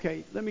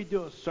Okay, let me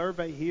do a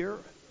survey here.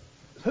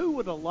 Who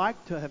would have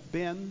liked to have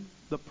been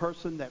the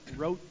person that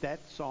wrote that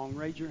song?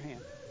 Raise your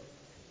hand.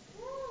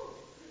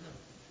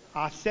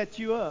 I set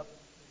you up.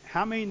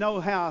 How many know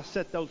how I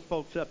set those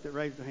folks up that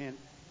raised their hand?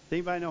 Does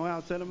anybody know how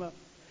I set them up?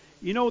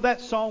 You know that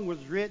song was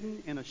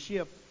written in a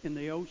ship in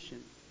the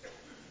ocean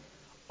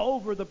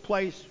over the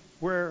place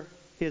where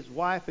his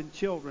wife and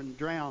children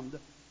drowned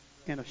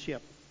in a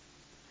ship.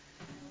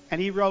 And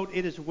he wrote,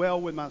 "It is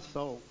well with my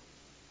soul."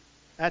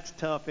 That's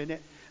tough, isn't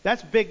it?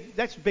 That's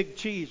big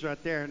cheese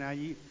right there. Now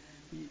you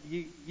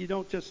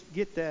don't just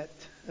get that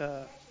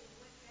the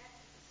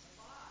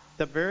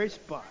very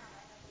spot.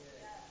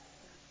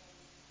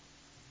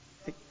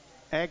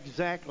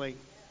 Exactly.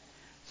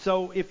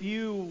 So if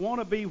you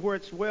want to be where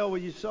it's well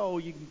with your soul,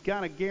 you can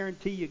kind of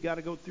guarantee you got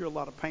to go through a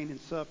lot of pain and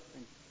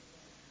suffering.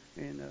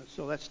 And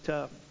so that's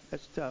tough.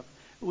 That's tough.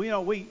 We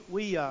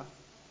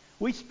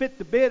spit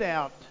the bit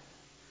out.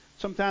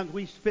 Sometimes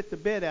we spit the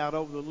bit out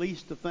over the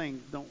least of things,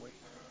 don't we?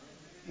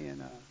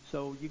 And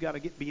so you got to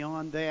get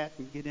beyond that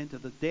and get into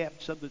the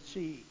depths of the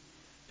sea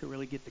to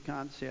really get the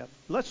concept.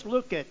 Let's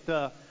look at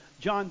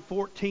John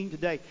 14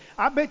 today.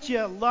 I bet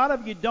you a lot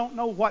of you don't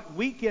know what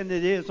weekend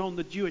it is on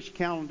the Jewish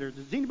calendar.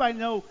 Does anybody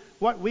know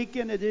what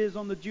weekend it is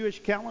on the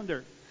Jewish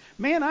calendar?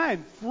 Man, I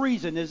am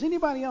freezing. Is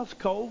anybody else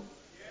cold?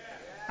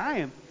 I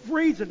am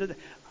freezing today.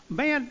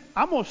 Man,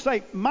 I'm going to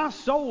say my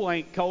soul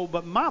ain't cold,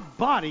 but my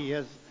body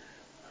is.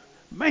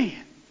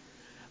 Man,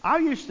 I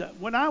used to,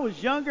 when I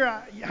was younger,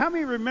 how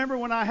many remember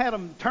when I had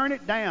them turn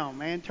it down,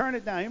 man? Turn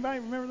it down. Anybody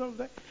remember those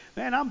days?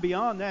 Man, I'm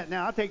beyond that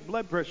now. I take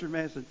blood pressure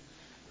medicine.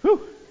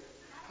 Whew,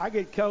 I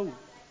get cold.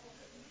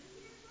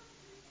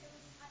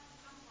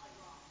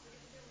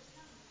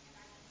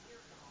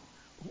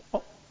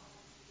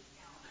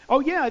 Oh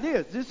yeah, it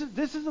is.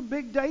 This is a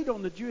big date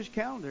on the Jewish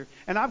calendar,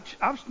 and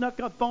I've snuck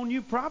up on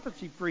you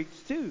prophecy freaks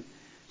too.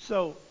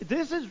 So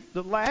this is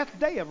the last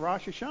day of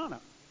Rosh Hashanah.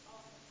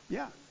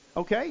 Yeah.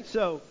 Okay.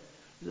 So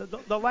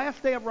the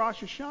last day of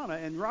Rosh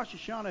Hashanah, and Rosh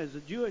Hashanah is a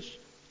Jewish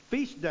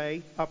feast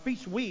day, a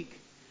feast week,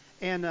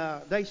 and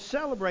they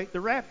celebrate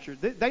the rapture.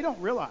 They don't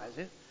realize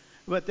it,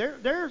 but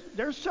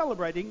they're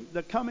celebrating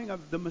the coming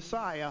of the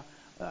Messiah,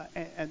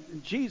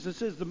 and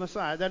Jesus is the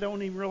Messiah. They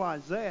don't even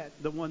realize that,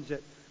 the ones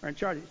that are in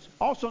charge. It's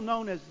also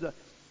known as the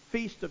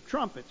Feast of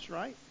Trumpets,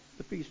 right?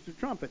 The Feast of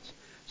Trumpets.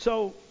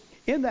 So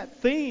in that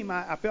theme,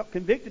 I felt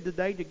convicted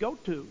today to go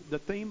to the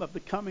theme of the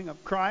coming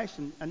of Christ,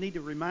 and I need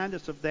to remind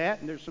us of that.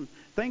 And there's some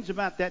things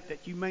about that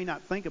you may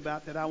not think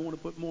about that I want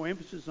to put more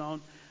emphasis on.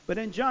 But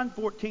in John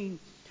 14,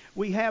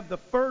 we have the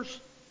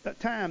first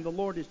time the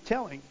Lord is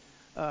telling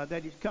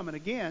that he's coming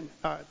again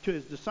to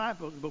his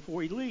disciples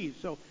before he leaves.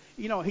 So,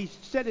 he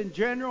said in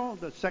general,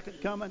 the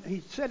second coming,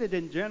 he said it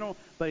in general,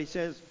 but he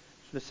says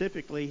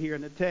specifically here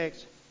in the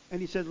text,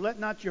 and he says, "Let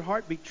not your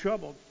heart be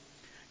troubled.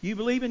 You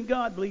believe in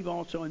God, believe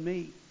also in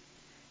me.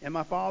 In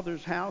my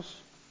Father's house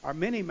are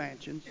many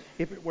mansions.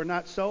 If it were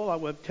not so, I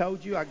would have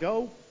told you, I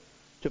go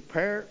to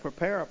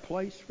prepare a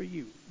place for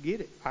you."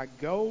 Get it? I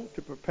go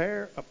to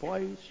prepare a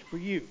place for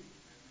you.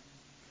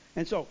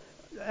 And so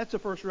that's the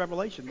first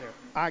revelation there.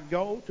 I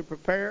go to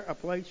prepare a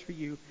place for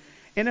you.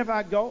 And if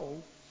I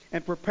go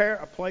and prepare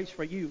a place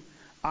for you,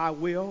 I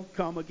will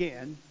come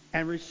again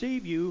and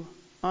receive you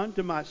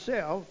unto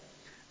myself,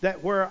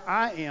 that where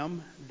I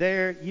am,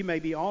 there you may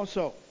be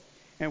also.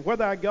 And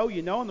whither I go,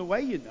 you know, and the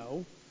way you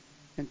know.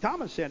 And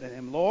Thomas said to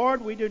him,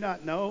 "Lord, we do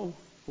not know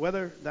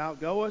whither thou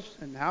goest,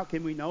 and how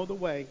can we know the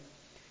way?"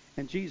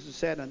 And Jesus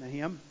said unto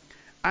him,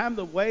 "I am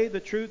the way, the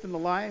truth, and the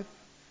life.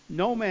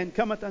 No man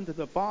cometh unto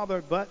the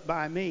Father but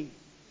by me.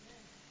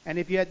 And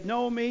if you had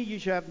known me, you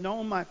should have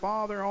known my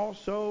Father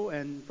also,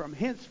 and from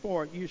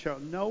henceforth you shall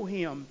know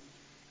him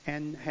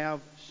and have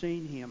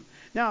seen him."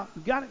 Now,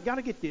 got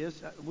to get this.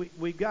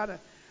 We got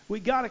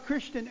a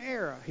Christian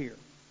era here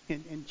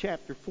in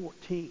chapter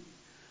 14.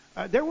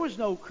 There was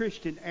no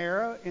Christian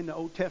era in the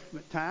Old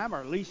Testament time, or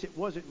at least it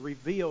wasn't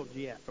revealed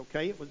yet.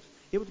 Okay, it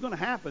was going to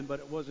happen, but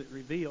it wasn't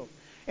revealed.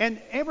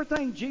 And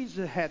everything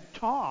Jesus had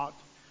taught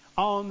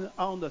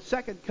on the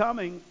second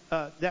coming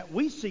that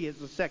we see as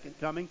the second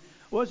coming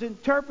was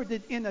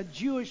interpreted in a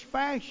Jewish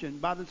fashion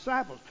by the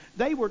disciples.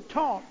 They were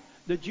taught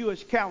the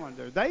Jewish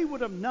calendar. They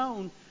would have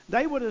known.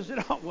 They would have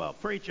said, "Oh, well,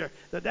 preacher,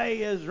 the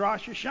day is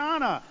Rosh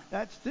Hashanah.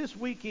 That's this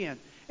weekend."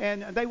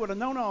 And they would have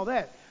known all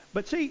that.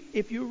 But see,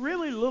 if you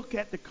really look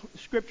at the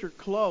scripture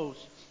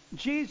close,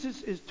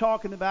 Jesus is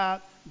talking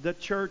about the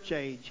church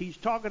age. He's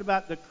talking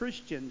about the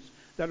Christians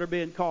that are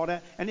being called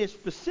out. And it's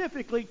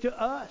specifically to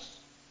us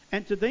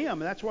and to them.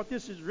 And that's what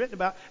this is written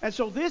about. And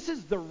so this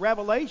is the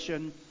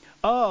revelation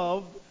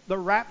of the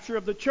rapture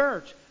of the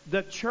church.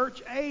 The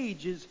church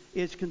age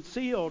is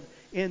concealed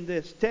in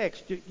this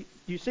text.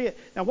 You see it?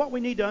 Now what we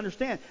need to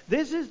understand,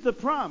 this is the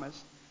promise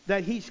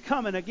that he's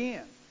coming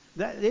again.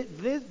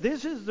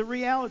 This is the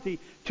reality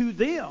to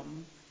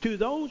them, to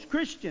those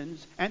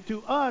Christians, and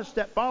to us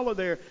that follow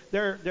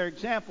their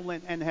example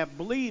and have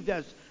believed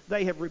as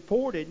they have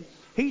reported.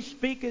 He's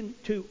speaking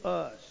to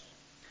us.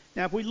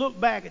 Now if we look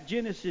back at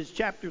Genesis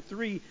chapter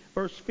 3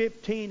 verse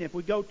 15, if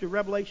we go to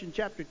Revelation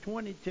chapter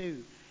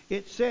 22,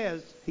 it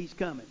says He's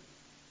coming.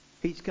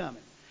 He's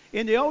coming.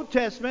 In the Old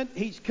Testament,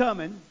 He's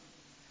coming.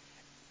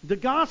 The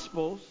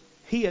Gospels,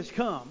 He has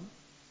come.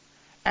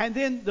 And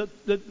then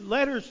the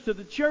letters to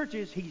the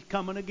churches, He's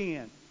coming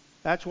again.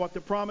 That's what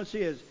the promise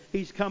is.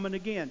 He's coming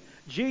again.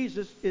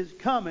 Jesus is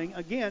coming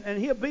again, and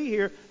He'll be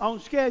here on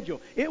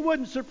schedule. It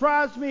wouldn't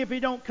surprise me if He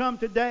don't come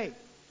today.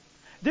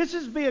 This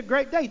is be a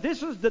great day.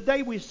 This is the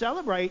day we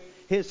celebrate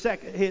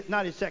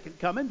not His second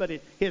coming, but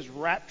His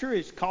rapture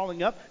is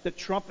calling up. The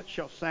trumpet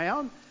shall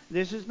sound.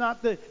 This is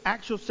not the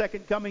actual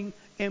second coming,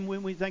 and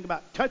when we think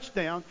about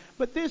touchdown,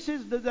 but this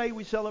is the day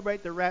we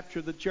celebrate the rapture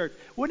of the church.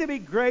 Wouldn't it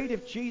be great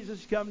if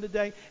Jesus come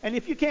today? And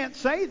if you can't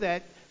say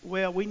that,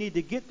 well, we need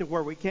to get to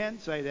where we can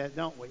say that,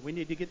 don't we? We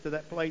need to get to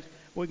that place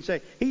where we can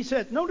say, He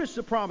said, notice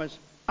the promise,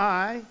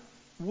 I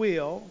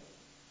will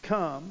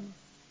come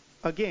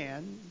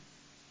again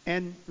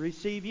and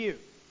receive you.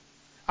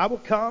 I will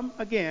come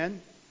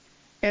again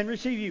and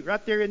receive you.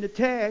 Right there in the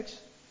text,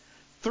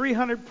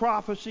 300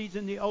 prophecies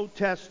in the Old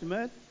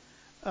Testament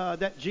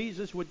that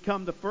Jesus would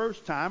come the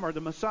first time, or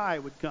the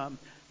Messiah would come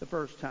the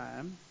first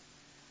time.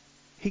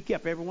 He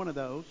kept every one of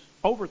those,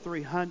 over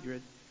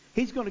 300.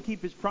 He's going to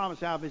keep His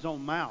promise out of His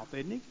own mouth,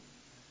 isn't He?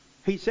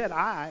 He said,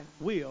 I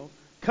will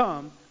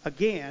come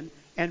again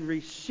and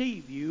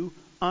receive you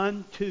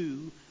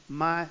unto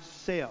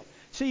myself.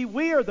 See,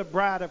 we are the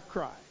bride of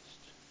Christ.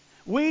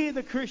 We,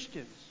 the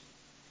Christians,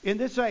 in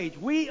this age,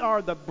 we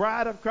are the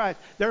bride of Christ.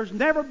 There's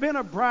never been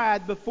a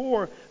bride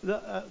before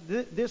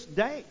this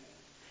day.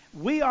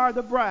 We are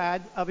the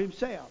bride of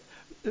Himself.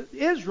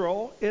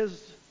 Israel is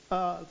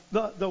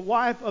the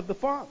wife of the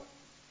Father.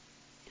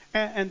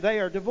 And they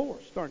are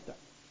divorced, aren't they?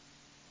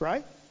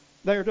 Right?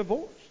 They are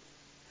divorced.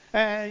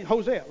 And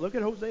Hosea, look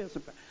at Hosea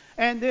sometime.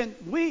 And then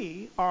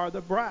we are the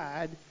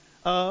bride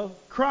of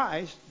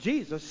Christ,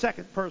 Jesus,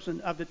 second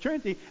person of the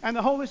Trinity. And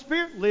the Holy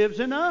Spirit lives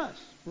in us,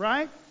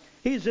 right?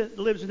 He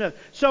lives in us.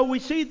 So we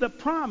see the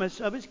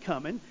promise of His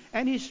coming,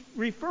 and He's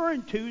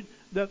referring to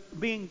the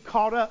being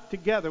caught up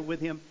together with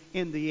Him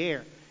in the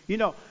air. You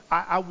know,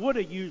 I would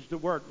have used the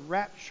word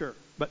rapture,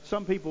 but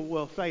some people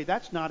will say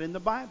that's not in the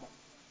Bible.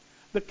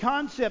 The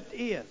concept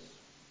is,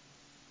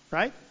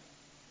 right?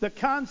 The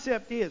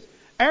concept is,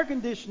 air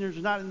conditioners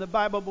are not in the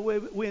Bible,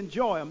 but we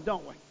enjoy them,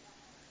 don't we?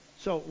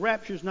 So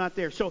rapture's not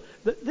there. So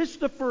this is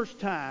the first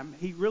time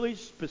He really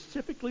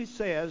specifically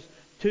says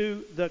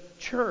to the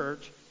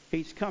church,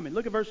 He's coming.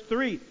 Look at verse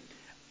 3.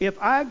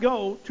 If I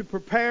go to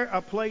prepare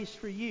a place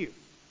for you.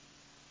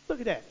 Look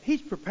at that.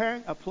 He's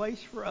preparing a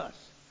place for us,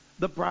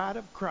 the bride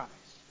of Christ.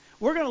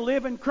 We're going to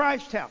live in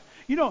Christ's house.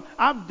 You know,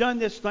 I've done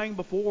this thing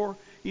before.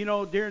 You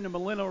know, during the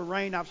millennial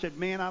reign, I've said,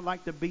 man, I'd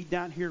like to be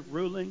down here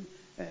ruling.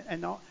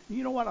 And all.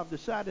 You know what? I've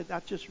decided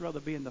I'd just rather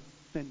be in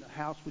the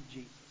house with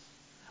Jesus.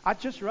 I'd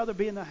just rather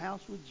be in the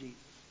house with Jesus.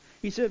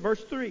 He said,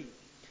 verse 3,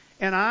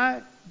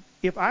 and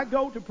if I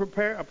go to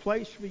prepare a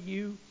place for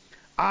you,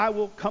 I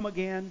will come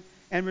again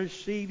and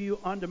receive you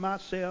unto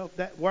myself,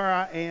 that where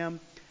I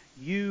am,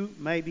 you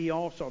may be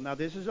also. Now,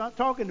 this is not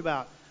talking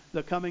about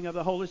the coming of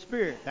the Holy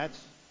Spirit.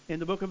 That's in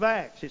the book of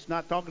Acts. It's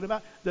not talking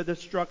about the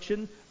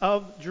destruction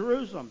of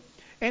Jerusalem.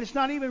 And it's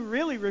not even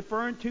really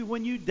referring to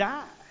when you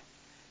die.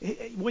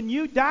 When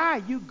you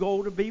die, you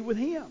go to be with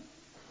Him.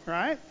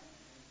 Right?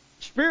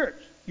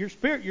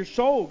 Your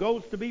soul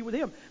goes to be with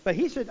Him. But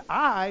He said,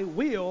 I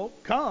will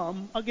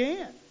come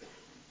again.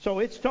 So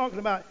it's talking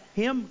about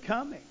Him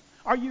coming.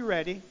 Are you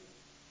ready?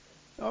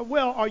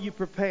 Well, are you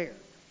prepared?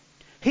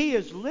 He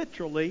is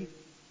literally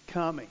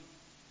coming.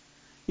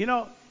 You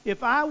know,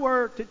 if I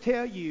were to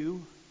tell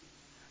you,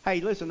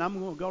 hey, listen, I'm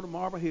going to go to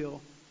Marble Hill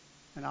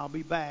and I'll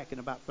be back in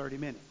about 30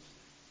 minutes.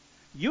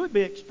 You would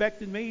be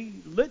expecting me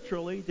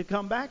literally to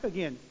come back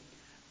again.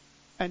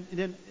 And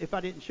then if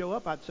I didn't show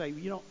up, I'd say,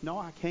 you don't know,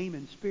 I came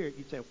in spirit.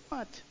 You'd say,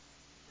 what?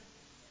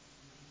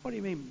 What do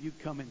you mean you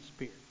come in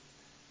spirit?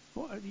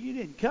 Well, you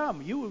didn't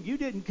come. You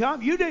didn't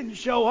come. You didn't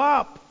show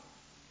up.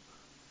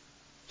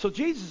 So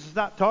Jesus is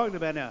not talking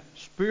about in a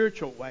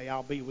spiritual way,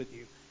 I'll be with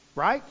you.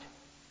 Right?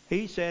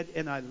 He said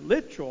in a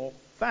literal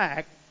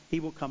fact, He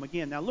will come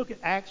again. Now look at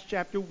Acts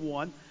chapter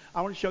 1.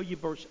 I want to show you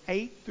verse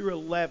 8 through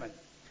 11.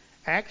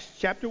 Acts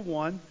chapter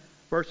 1,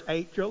 verse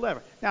 8 through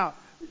 11. Now,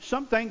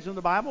 some things in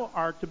the Bible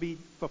are to be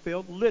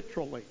fulfilled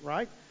literally,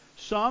 right?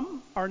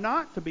 Some are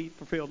not to be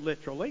fulfilled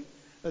literally.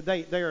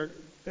 They are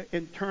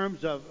in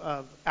terms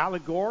of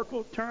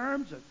allegorical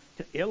terms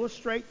to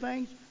illustrate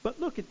things. But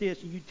look at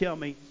this and you tell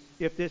me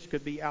if this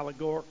could be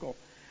allegorical.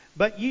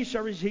 But ye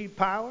shall receive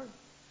power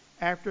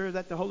after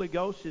that the Holy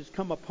Ghost is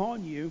come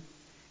upon you.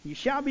 You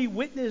shall be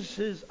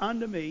witnesses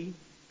unto me,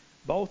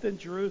 both in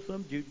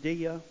Jerusalem,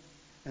 Judea,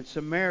 and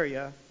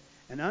Samaria,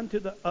 and unto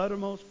the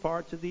uttermost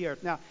parts of the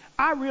earth. Now,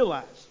 I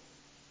realize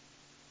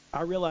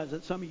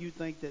that some of you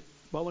think that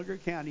Bowling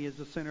County is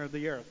the center of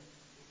the earth.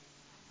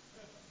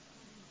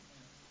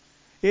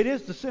 It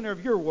is the center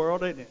of your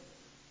world, isn't it?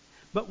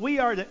 But we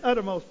are the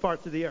uttermost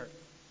parts of the earth.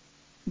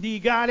 Do you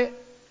got it?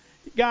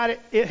 Got it?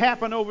 It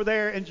happened over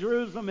there in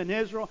Jerusalem and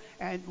Israel.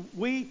 And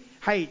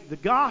the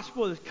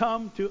gospel has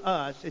come to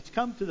us. It's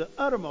come to the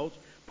uttermost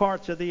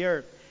parts of the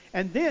earth.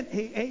 And then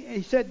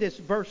he said this,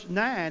 verse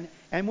 9,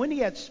 and when he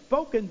had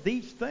spoken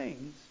these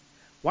things,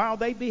 while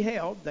they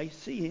beheld, they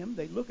see him,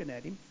 they looking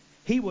at him,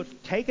 he was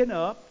taken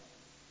up,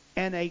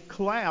 and a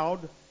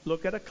cloud,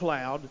 look at a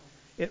cloud,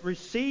 it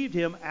received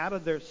him out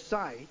of their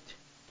sight.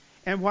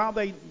 And while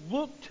they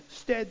looked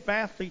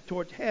steadfastly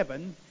towards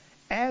heaven,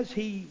 as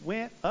he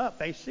went up,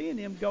 they seeing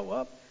him go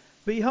up,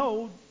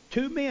 behold,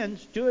 two men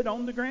stood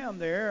on the ground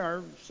there,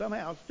 or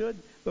somehow stood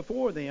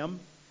before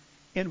them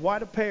in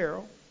white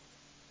apparel,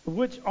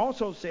 which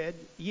also said,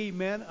 ye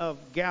men of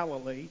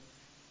Galilee.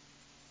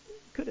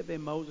 Could have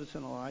been Moses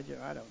and Elijah,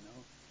 I don't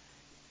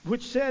know.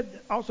 Which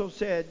also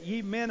said,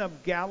 ye men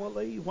of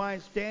Galilee, why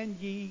stand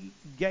ye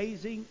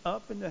gazing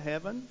up into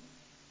heaven?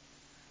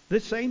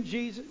 This same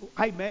Jesus,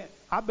 hey man,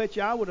 I bet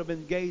you I would have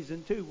been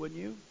gazing too, wouldn't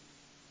you?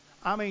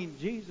 I mean,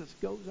 Jesus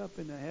goes up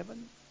into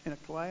heaven in a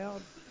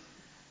cloud.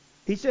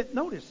 He said,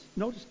 notice,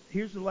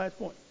 here's the last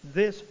point.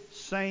 This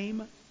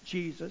same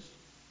Jesus,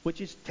 which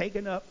is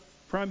taken up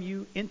from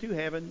you into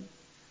heaven,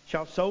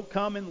 shall so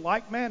come in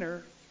like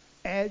manner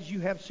as you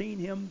have seen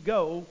him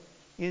go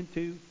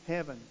into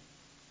heaven.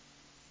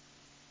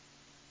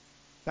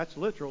 That's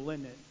literal,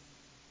 isn't it?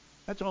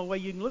 That's the only way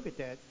you can look at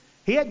that.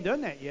 He hadn't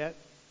done that yet.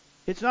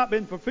 It's not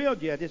been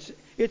fulfilled yet.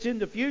 It's in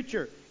the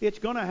future. It's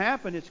going to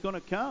happen. It's going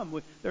to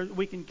come.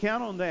 We can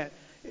count on that.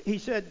 He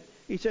said,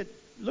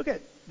 look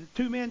at the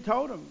two men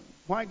told him,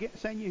 why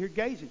stand you here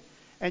gazing?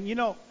 And you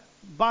know,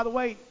 by the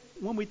way,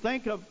 when we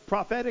think of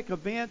prophetic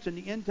events in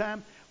the end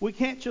time, we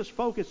can't just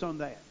focus on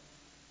that.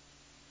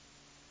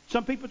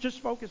 Some people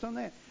just focus on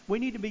that. We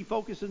need to be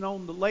focusing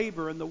on the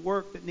labor and the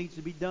work that needs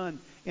to be done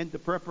in the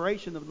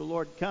preparation of the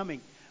Lord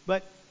coming.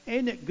 But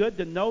isn't it good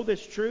to know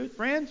this truth?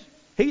 Friends,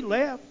 he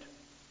left.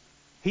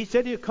 He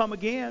said he'll come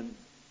again.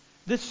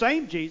 This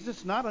same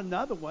Jesus, not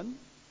another one.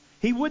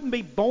 He wouldn't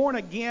be born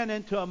again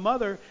into a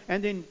mother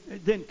and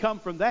then come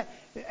from that.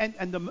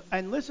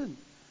 And listen,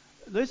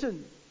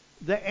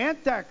 the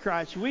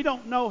Antichrist, we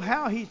don't know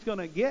how he's going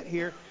to get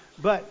here,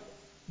 but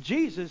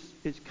Jesus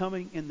is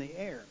coming in the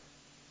air.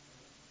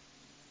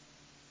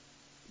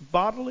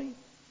 Bodily,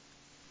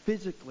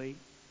 physically,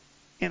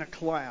 in a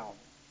cloud.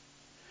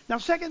 Now,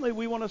 secondly,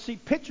 we want to see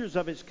pictures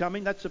of his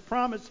coming. That's the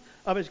promise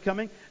of his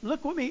coming.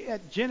 Look with me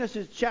at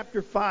Genesis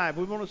chapter 5.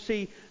 We want to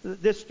see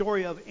this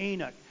story of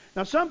Enoch.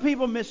 Now, some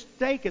people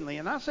mistakenly,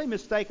 and I say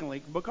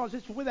mistakenly because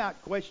it's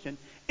without question,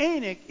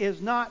 Enoch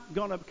is not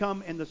going to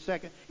come in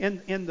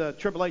the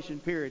tribulation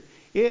period.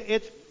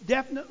 It's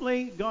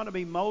definitely going to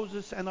be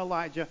Moses and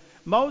Elijah.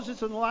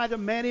 Moses and Elijah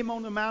met him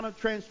on the Mount of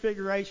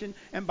Transfiguration.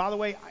 And by the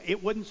way,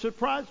 it wouldn't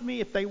surprise me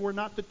if they were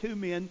not the two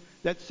men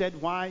that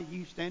said, why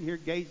you stand here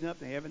gazing up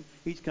to heaven?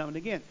 He's coming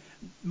again.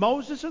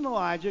 Moses and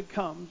Elijah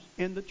comes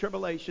in the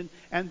tribulation,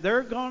 and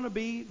they're going to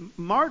be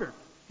martyred.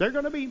 They're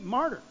going to be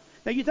martyred.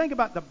 Now you think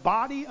about the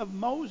body of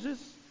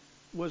Moses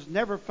was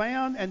never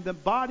found, and the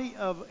body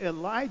of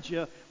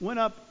Elijah went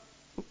up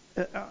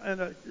in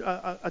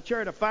a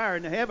chariot of fire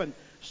into heaven.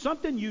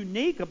 Something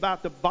unique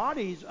about the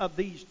bodies of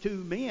these two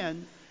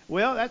men,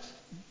 well, that's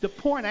to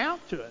point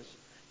out to us.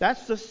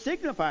 That's to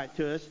signify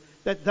to us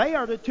that they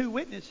are the two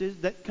witnesses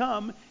that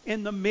come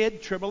in the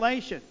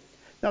mid-tribulation.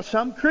 Now,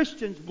 some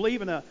Christians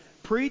believe in a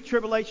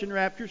pre-tribulation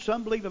rapture.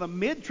 Some believe in a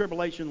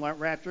mid-tribulation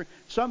rapture.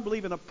 Some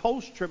believe in a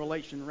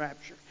post-tribulation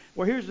rapture.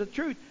 Well, here's the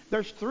truth.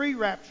 There's three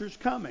raptures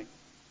coming.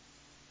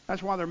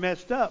 That's why they're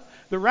messed up.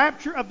 The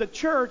rapture of the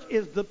church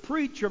is the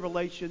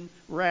pre-tribulation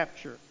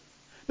rapture.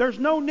 There's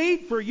no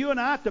need for you and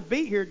I to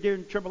be here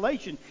during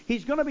tribulation.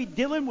 He's going to be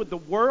dealing with the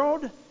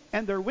world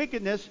and their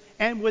wickedness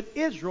and with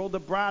Israel, the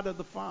bride of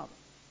the Father.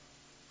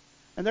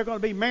 And they're going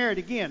to be married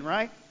again,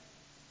 right?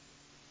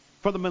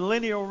 For the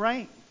millennial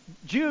reign.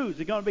 Jews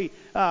are going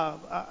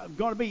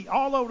to be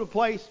all over the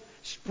place,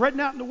 spreading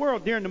out in the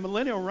world during the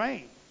millennial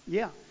reign.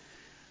 Yeah.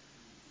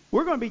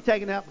 We're going to be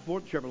taken out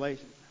before the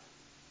tribulation.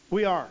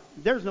 We are.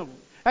 There's no...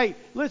 Hey,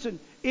 listen,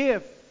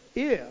 if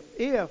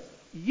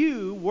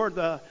you were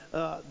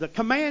the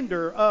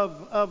commander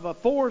of a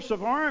force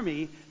of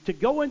army to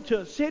go into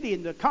a city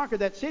and to conquer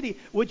that city,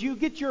 would you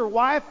get your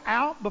wife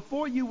out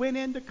before you went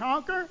in to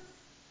conquer?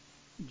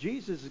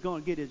 Jesus is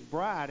going to get his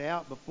bride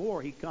out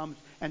before he comes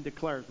and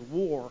declares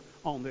war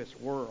on this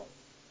world.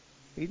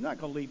 He's not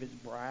going to leave his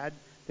bride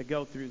to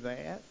go through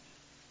that.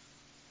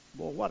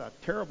 Well, what a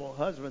terrible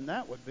husband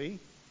that would be.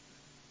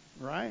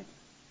 Right?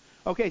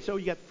 Okay, so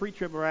you got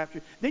pre-trib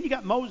rapture. Then you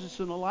got Moses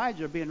and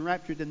Elijah being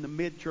raptured in the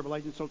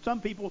mid-tribulation. So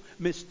some people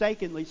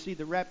mistakenly see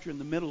the rapture in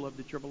the middle of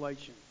the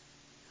tribulation.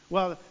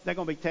 Well, they're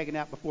going to be taken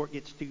out before it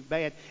gets too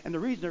bad. And the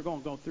reason they're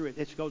going to go through it,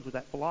 this goes with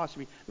that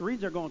philosophy. The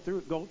reason they're go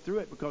through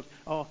it because,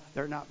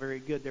 they're not very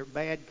good. They're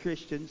bad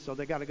Christians, so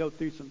they got to go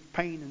through some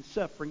pain and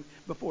suffering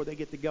before they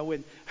get to go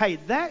in. Hey,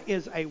 that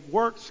is a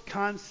works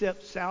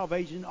concept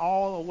salvation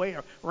all the way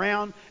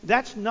around.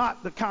 That's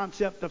not the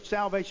concept of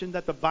salvation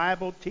that the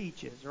Bible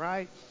teaches,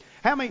 right?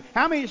 How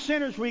many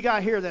sinners we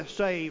got here that's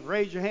saved?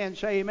 Raise your hand and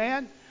say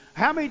amen.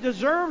 How many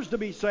deserves to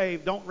be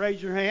saved? Don't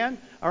raise your hand,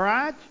 all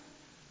right?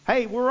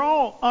 Hey, we're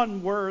all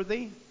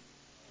unworthy.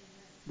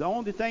 The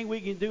only thing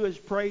we can do is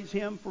praise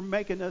Him for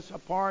making us a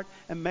part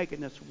and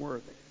making us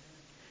worthy.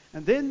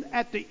 And then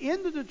at the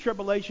end of the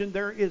tribulation,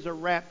 there is a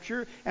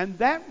rapture, and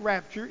that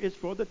rapture is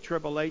for the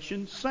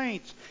tribulation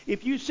saints.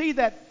 If you see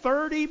that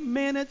 30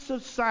 minutes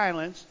of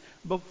silence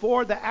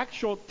before the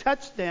actual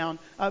touchdown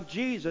of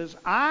Jesus,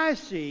 I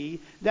see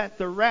that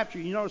the rapture,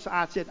 you notice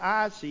I said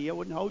I see, I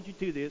wouldn't hold you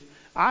to this.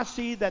 I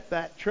see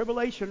that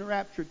tribulation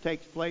rapture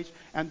takes place,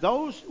 and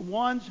those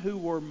ones who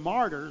were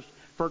martyrs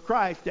for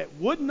Christ that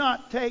would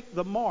not take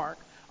the mark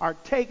are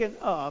taken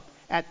up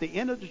at the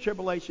end of the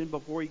tribulation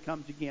before He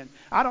comes again.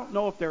 I don't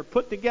know if they're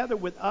put together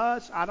with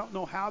us. I don't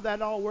know how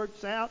that all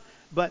works out,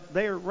 but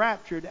they're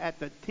raptured at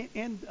the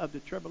end of the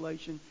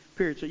tribulation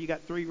period. So you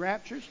got 3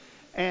 raptures,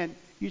 and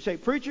you say,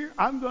 preacher,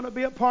 I'm going to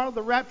be a part of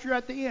the rapture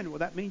at the end. Well,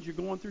 that means you're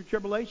going through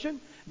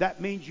tribulation. That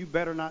means you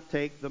better not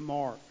take the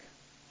mark.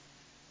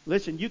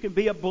 Listen, you can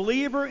be a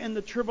believer in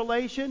the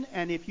tribulation,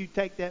 and if you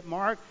take that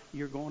mark,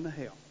 you're going to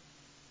hell.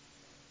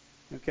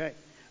 Okay.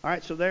 All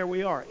right, so there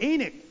we are.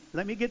 Enoch.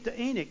 Let me get to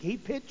Enoch. He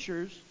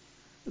pictures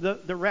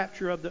the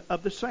rapture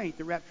of the saint,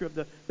 the rapture of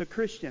the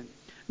Christian.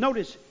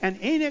 Notice, and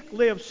Enoch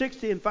lived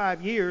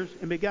 65 years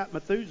and begot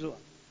Methuselah.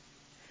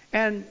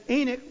 And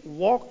Enoch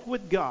walked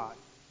with God.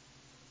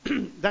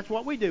 That's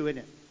what we do, isn't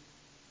it?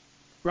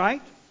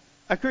 Right?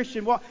 A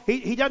Christian walk.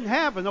 He doesn't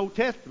have an Old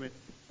Testament.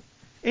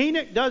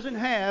 Enoch doesn't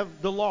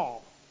have the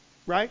law.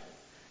 Right?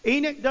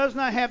 Enoch does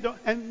not have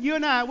and you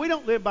and I, we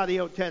don't live by the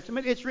Old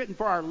Testament. It's written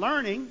for our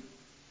learning.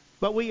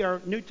 But we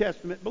are New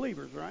Testament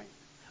believers, right?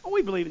 Oh,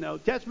 we believe in the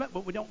Old Testament,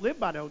 but we don't live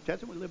by the Old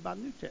Testament. We live by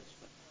the New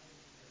Testament.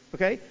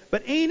 Okay?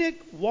 But Enoch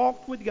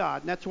walked with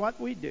God, and that's what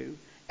we do.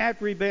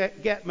 After he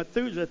begat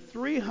Methuselah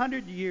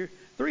 300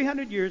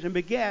 years and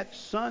begat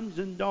sons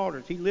and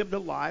daughters. He lived a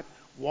life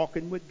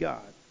walking with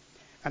God.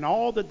 And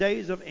all the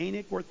days of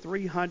Enoch were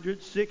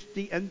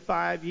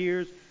 365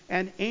 years.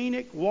 And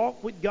Enoch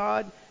walked with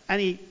God,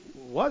 and he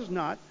was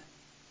not,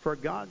 for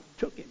God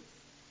took him.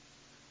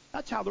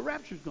 That's how the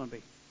rapture is going to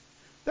be.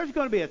 There's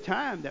going to be a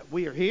time that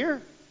we are here,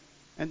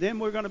 and then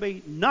we're going to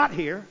be not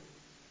here.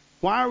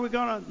 Why are we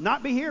going to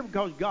not be here?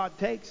 Because God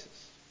takes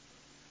us.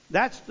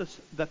 That's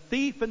the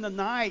thief in the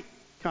night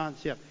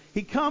concept.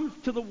 He comes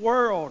to the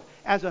world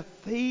as a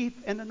thief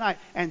in the night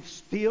and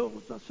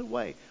steals us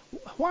away.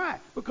 Why?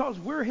 Because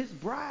we're His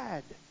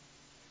bride.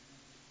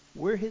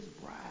 We're His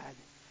bride.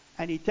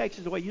 And He takes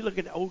us away. You look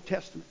at the Old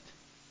Testament.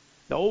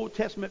 The Old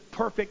Testament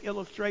perfect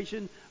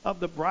illustration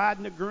of the bride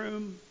and the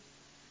groom.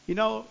 You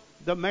know,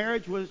 the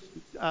marriage was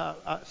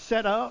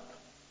set up,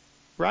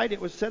 right?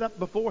 It was set up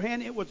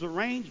beforehand. It was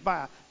arranged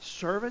by a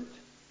servant.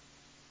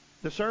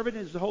 The servant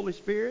is the Holy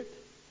Spirit.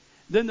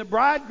 Then the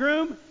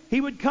bridegroom, he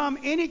would come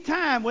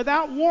anytime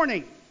without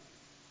warning,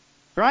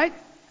 right?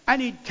 And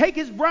he'd take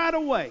his bride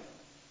away.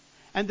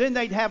 And then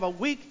they'd have a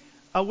week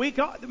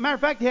off. Matter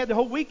of fact, he had the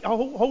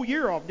whole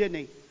year off, didn't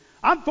he?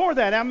 I'm for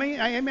that. I mean,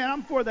 amen,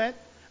 I'm for that.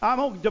 I'm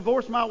going to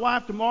divorce my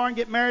wife tomorrow and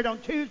get married on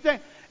Tuesday,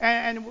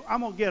 and I'm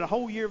going to get a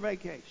whole year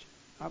vacation.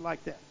 I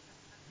like that.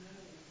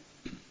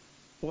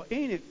 Well,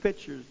 Enoch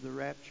pictures the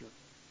rapture,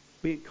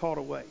 being caught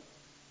away,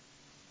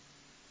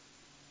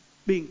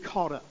 being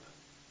caught up,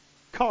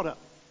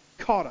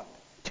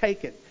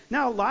 taken.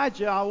 Now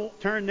Elijah, I won't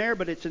turn there,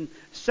 but it's in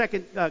 2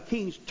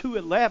 Kings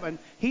 2:11.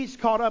 He's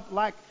caught up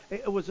like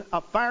it was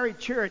a fiery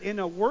chariot in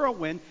a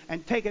whirlwind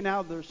and taken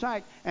out of their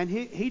sight, and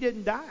he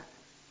didn't die.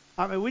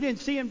 I mean, we didn't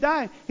see him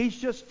die. He's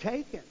just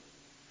taken.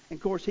 And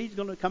of course, he's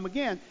going to come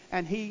again,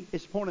 and he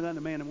is appointed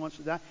unto man and wants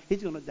to die.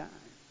 He's going to die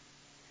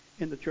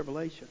in the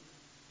tribulation.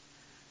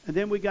 And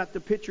then we got the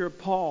picture of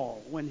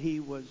Paul when he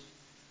was,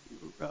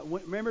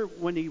 remember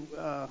when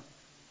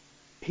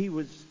he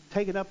was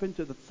taken up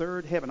into the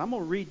third heaven. I'm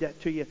going to read that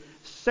to you.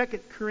 2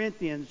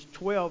 Corinthians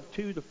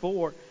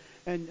 12:2-4,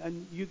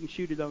 and you can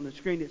shoot it on the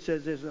screen. It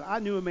says this: I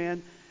knew a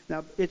man.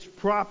 Now it's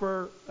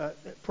proper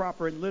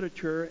in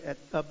literature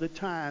of the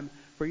time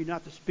for you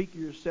not to speak of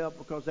yourself,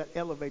 because that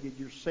elevated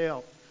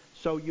yourself.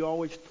 So you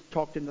always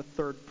talked in the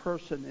third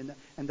person,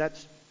 and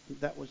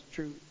that was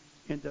true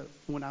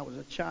when I was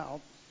a child.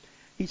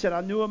 He said,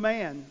 I knew a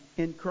man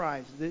in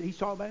Christ. He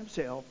saw about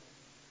himself,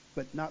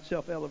 but not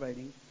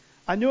self-elevating.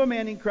 I knew a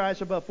man in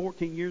Christ about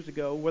 14 years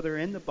ago, whether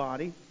in the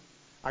body,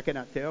 I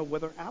cannot tell,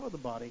 whether out of the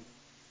body,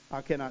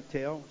 I cannot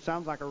tell.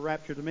 Sounds like a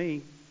rapture to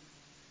me.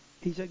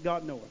 He said,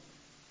 God knoweth.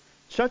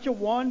 Such a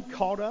one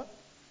caught up,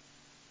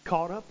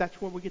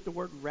 that's where we get the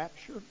word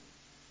rapture.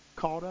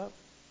 Caught up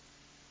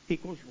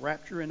equals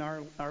rapture in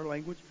our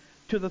language,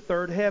 to the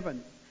third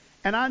heaven.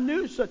 And I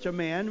knew such a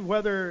man,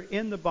 whether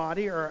in the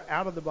body or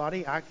out of the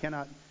body, I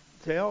cannot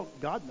tell,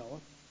 God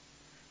knoweth.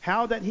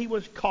 How that he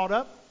was caught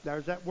up,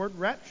 there's that word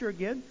rapture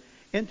again,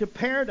 into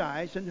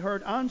paradise, and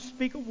heard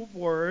unspeakable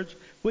words,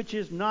 which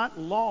is not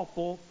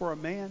lawful for a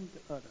man to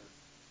utter.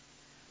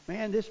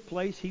 Man, this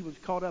place he was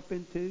caught up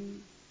into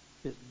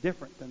is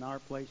different than our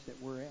place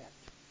that we're at.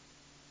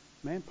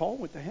 Man, Paul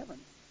went to heaven.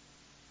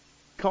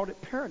 Called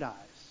it paradise.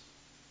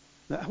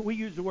 Now, we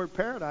use the word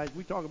paradise.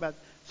 We talk about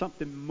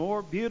something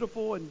more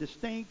beautiful and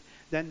distinct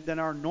than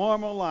our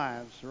normal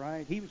lives,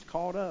 right? He was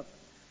caught up.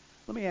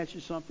 Let me ask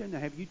you something.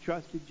 Have you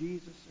trusted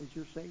Jesus as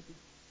your Savior?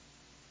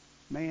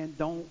 Man,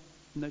 don't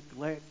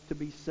neglect to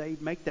be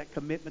saved. Make that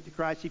commitment to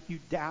Christ. If you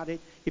doubt it,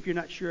 if you're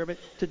not sure of it,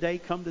 today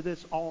come to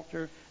this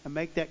altar and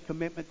make that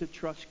commitment to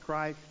trust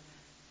Christ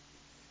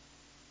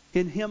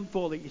in Him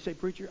fully. You say,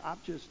 preacher, I'm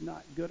just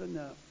not good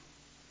enough.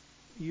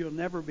 You'll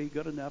never be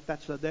good enough.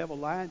 That's the devil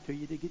lying to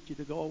you to get you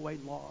to go away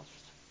lost.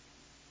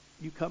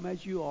 You come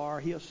as you are.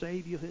 He'll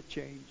save you. He'll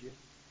change you.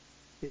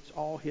 It's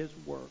all His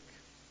work.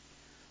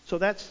 So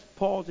that's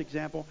Paul's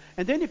example.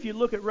 And then if you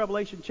look at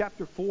Revelation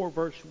chapter 4,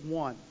 verse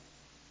 1.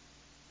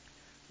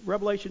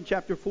 Revelation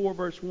chapter 4,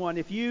 verse 1.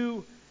 If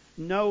you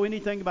know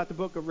anything about the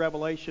book of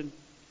Revelation,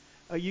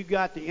 you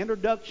got the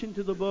introduction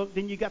to the book.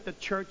 Then you got the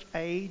church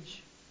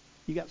age.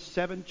 You got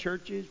 7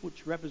 churches,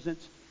 which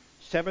represents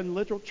 7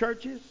 literal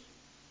churches.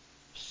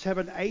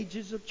 7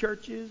 ages of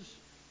churches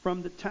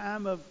from the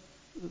time of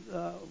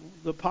the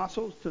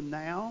apostles to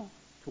now,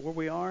 to where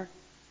we are.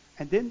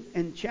 And then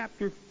in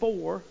chapter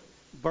 4,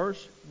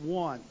 verse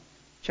 1.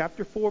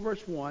 Chapter 4,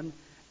 verse 1.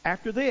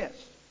 After this.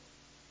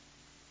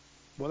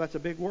 Well, that's a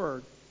big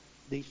word.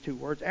 These 2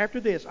 words.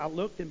 After this, I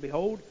looked, and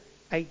behold,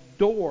 a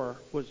door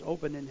was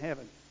opened in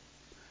heaven.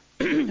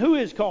 Who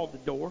is called the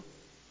door?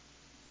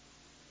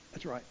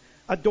 That's right.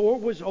 A door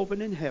was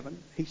opened in heaven.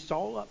 He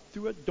saw up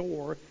through a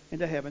door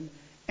into heaven.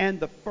 And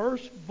the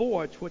first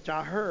voice which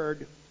I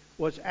heard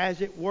was as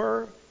it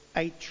were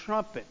a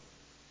trumpet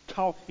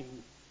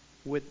talking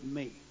with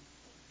me.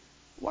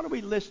 What are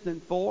we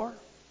listening for?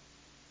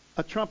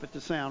 A trumpet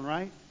to sound,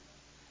 right?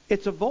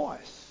 It's a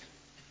voice.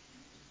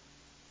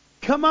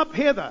 Come up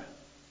hither.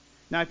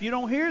 Now, if you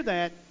don't hear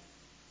that,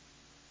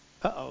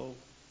 uh-oh.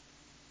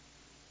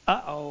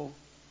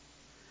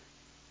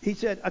 He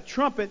said, a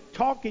trumpet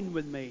talking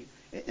with me.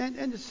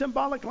 And the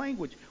symbolic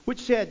language,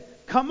 which said,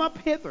 come up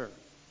hither,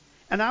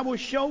 and I will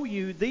show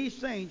you these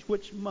things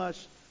which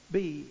must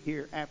be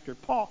hereafter.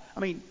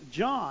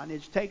 John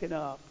is taken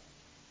up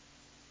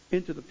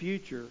into the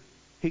future.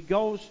 He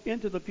goes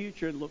into the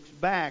future and looks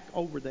back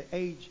over the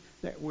age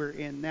that we're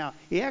in now.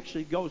 He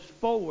actually goes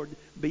forward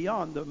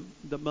beyond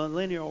the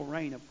millennial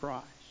reign of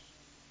Christ.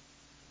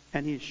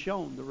 And he's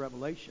shown the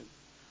revelation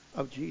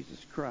of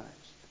Jesus Christ.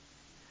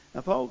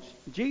 Now, folks,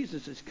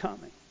 Jesus is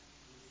coming.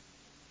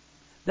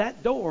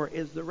 That door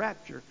is the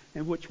rapture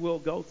in which we'll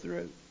go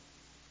through.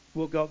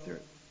 We'll go through.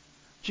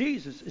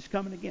 Jesus is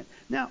coming again.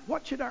 Now,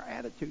 what should our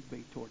attitude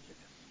be towards this?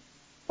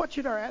 What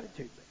should our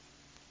attitude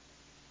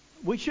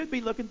be? We should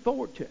be looking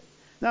forward to it.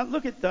 Now,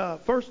 look at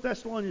 1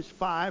 Thessalonians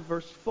 5,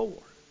 verse 4.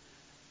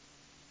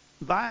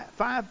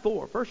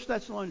 5:4. 1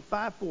 Thessalonians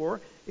 5:4.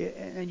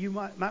 And you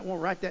might want to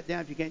write that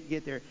down if you can't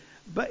get there.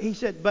 But he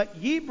said, but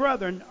ye,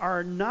 brethren,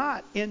 are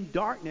not in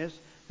darkness,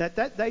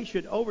 that day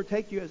should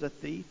overtake you as a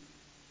thief.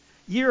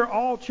 Ye are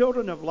all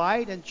children of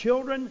light and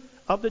children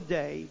of the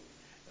day.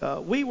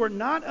 We were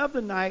not of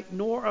the night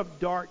nor of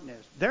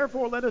darkness.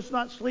 Therefore let us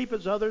not sleep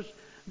as others,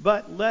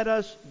 but let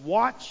us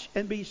watch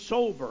and be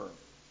sober.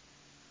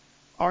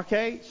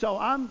 Okay, so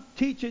I'm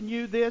teaching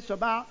you this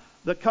about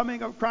the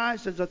coming of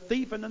Christ as a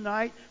thief in the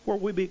night, where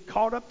we be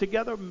caught up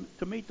together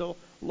to meet the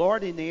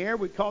Lord in the air.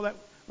 We call that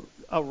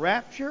a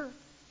rapture.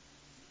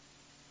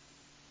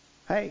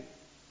 Hey,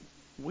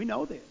 we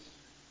know this.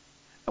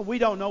 We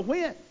don't know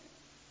when.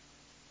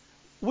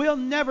 We'll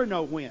never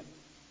know when.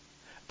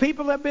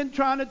 People have been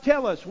trying to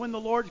tell us when the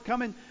Lord's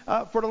coming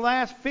for the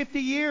last 50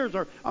 years.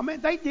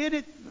 They did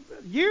it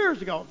years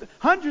ago.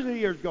 Hundreds of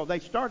years ago, they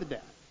started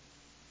that.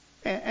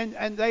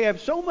 And they have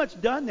so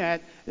much done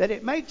that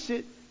it makes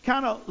it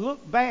kind of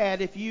look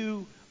bad if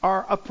you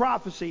are a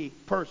prophecy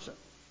person.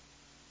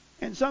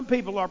 And some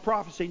people are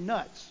prophecy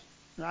nuts,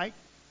 right?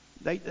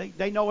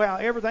 They know how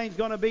everything's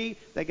going to be.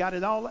 They got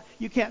it all.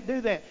 You can't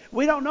do that.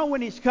 We don't know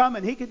when He's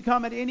coming. He could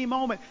come at any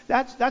moment.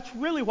 That's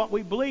really what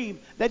we believe,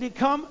 that He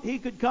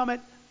could come at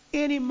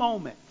any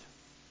moment.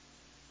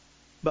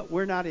 But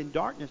we're not in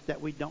darkness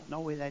that we don't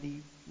know that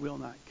He will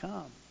not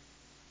come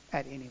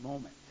at any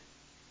moment.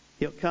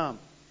 He'll come.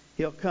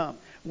 He'll come.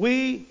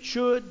 We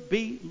should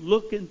be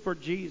looking for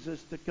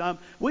Jesus to come.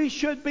 We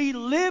should be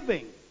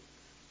living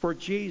for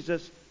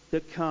Jesus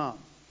to come.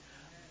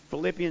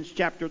 Philippians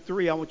chapter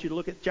 3. I want you to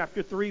look at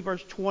chapter 3,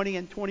 verse 20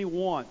 and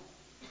 21.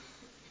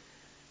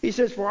 He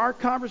says, for our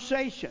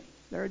conversation,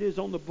 there it is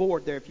on the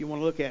board there if you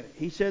want to look at it.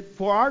 He said,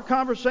 for our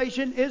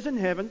conversation is in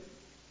heaven,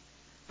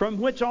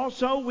 from which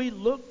also we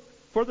look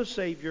for the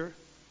Savior,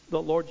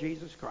 the Lord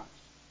Jesus Christ.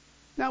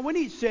 Now, when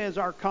he says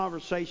our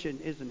conversation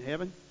is in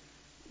heaven,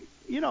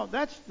 you know,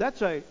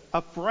 that's a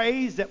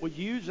phrase that was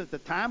used at the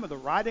time of the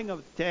writing of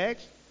the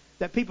text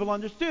that people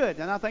understood.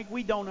 And I think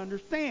we don't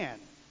understand.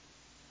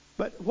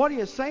 But what he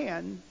is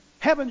saying,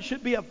 heaven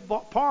should be a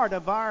part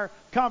of our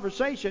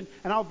conversation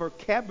and our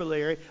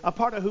vocabulary, a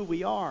part of who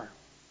we are.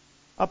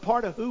 A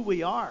part of who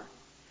we are.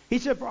 He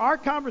said, for our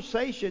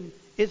conversation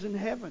is in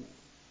heaven.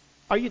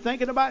 Are you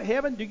thinking about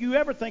heaven? Do you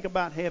ever think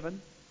about heaven?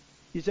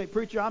 You say,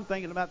 preacher, I'm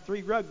thinking about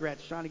 3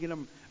 rugrats trying to get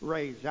them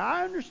raised.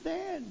 I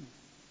understand.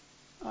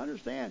 I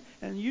understand.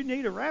 And you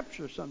need a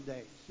rapture some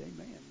days.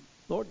 Amen.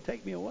 Lord,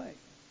 take me away.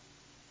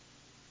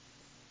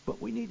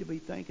 But we need to be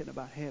thinking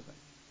about heaven.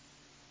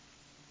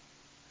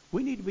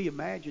 We need to be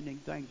imagining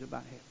things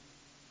about heaven.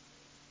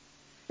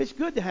 It's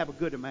good to have a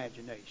good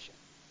imagination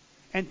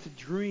and to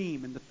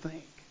dream and to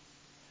think.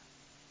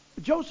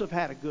 Joseph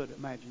had a good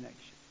imagination.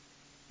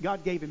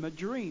 God gave him a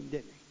dream,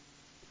 didn't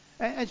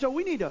he? And so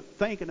we need to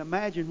think and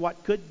imagine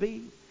what could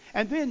be,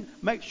 and then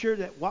make sure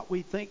that what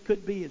we think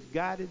could be is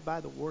guided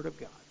by the Word of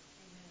God.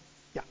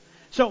 Yeah.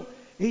 So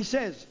he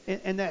says,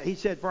 he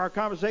said, for our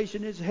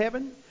conversation is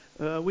heaven.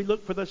 We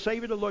look for the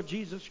Savior, the Lord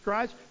Jesus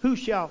Christ, who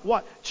shall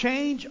what?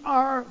 Change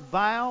our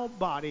vile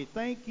body.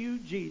 Thank you,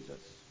 Jesus.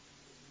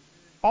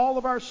 All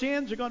of our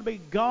sins are going to be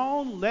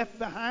gone, left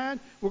behind.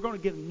 We're going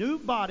to get a new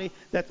body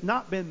that's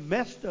not been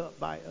messed up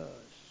by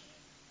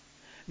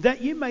us.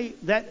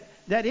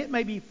 That it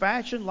may be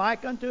fashioned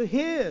like unto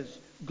His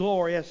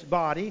glorious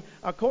body,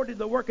 according to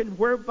the working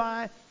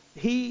whereby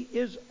He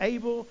is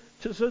able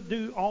to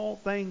subdue all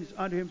things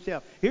unto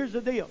Himself. Here's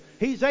the deal.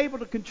 He's able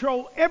to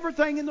control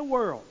everything in the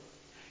world.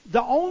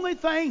 The only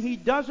thing He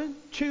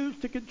doesn't choose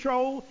to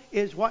control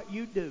is what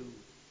you do.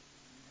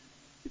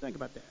 You think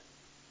about that.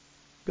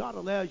 God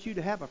allows you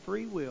to have a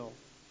free will.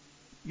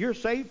 You're a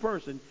saved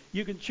person.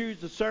 You can choose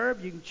to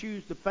serve. You can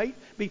choose to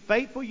be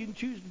faithful. You can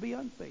choose to be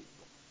unfaithful.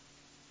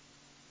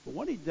 But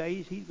one of these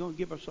days, He's going to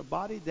give us a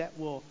body that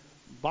will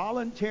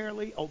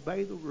voluntarily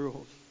obey the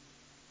rules.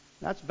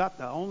 That's about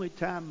the only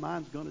time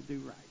mine's going to do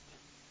right.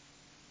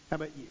 How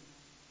about you?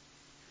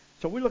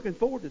 So we're looking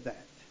forward to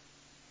that.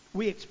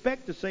 We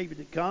expect the Savior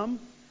to come.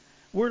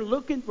 We're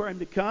looking for Him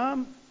to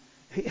come.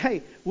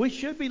 Hey, we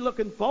should be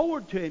looking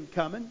forward to Him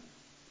coming.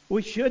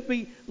 We should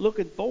be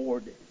looking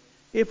forward.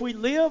 If we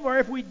live or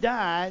if we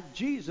die,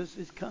 Jesus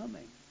is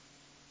coming.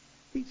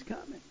 He's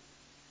coming.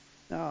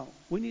 Now,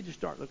 we need to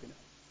start looking at it.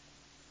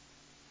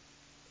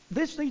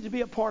 This needs to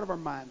be a part of our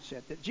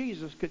mindset that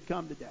Jesus could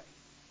come today.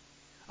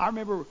 I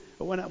remember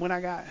when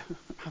I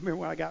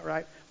got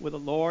right with the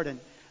Lord, and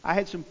I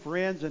had some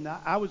friends, and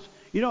I was,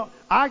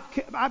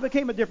 I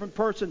became a different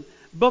person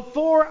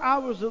before I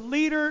was a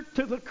leader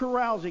to the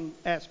carousing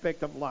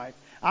aspect of life.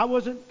 I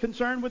wasn't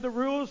concerned with the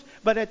rules,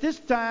 but at this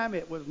time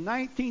it was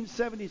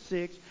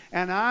 1976,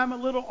 and I'm a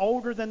little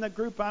older than the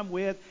group I'm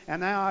with, and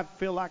now I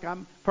feel like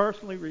I'm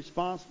personally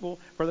responsible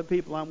for the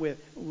people I'm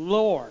with.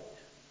 Lord,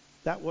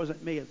 that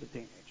wasn't me as a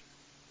teenager.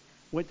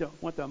 Went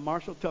to a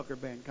Marshall Tucker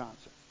Band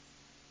concert.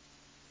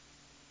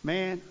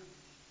 Man,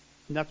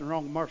 nothing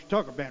wrong with Marshall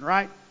Tucker Band,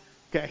 right?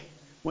 Okay,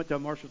 went to a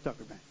Marshall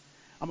Tucker Band.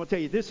 I'm going to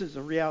tell you, this is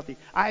a reality.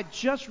 I had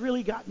just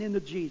really gotten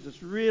into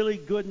Jesus, really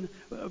good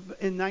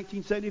in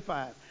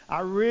 1975.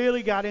 I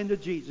really got into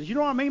Jesus. You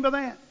know what I mean by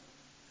that?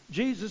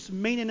 Jesus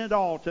meaning it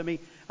all to me.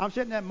 I'm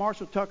sitting at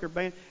Marshall Tucker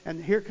Band,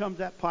 and here comes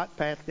that pot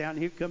passed down, and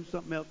here comes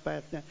something else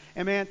passed down.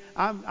 And man,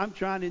 I'm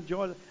trying to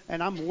enjoy it,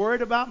 and I'm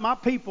worried about my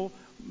people.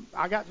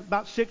 I got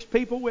about 6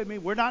 people with me.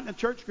 We're not in a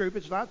church group.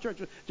 It's not a church.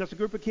 Just a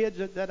group of kids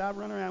that I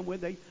run around with.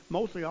 They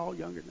mostly all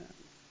younger than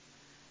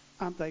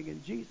that. I'm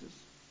thinking, Jesus,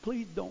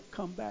 please don't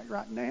come back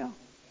right now.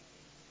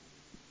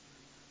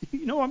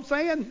 You know what I'm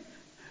saying?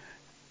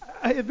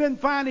 It'd been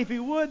fine if He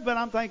would, but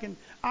I'm thinking,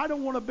 I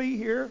don't want to be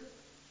here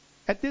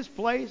at this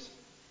place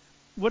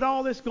with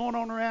all this going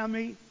on around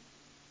me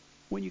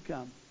when you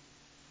come.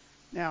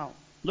 Now,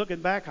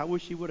 looking back, I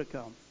wish He would have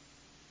come.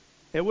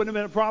 It wouldn't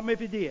have been a problem if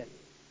He did.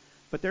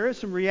 But there is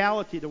some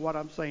reality to what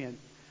I'm saying.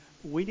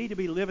 We need to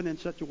be living in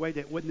such a way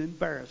that wouldn't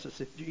embarrass us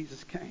if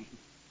Jesus came.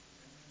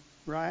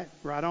 Right?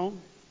 Right on?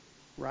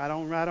 Right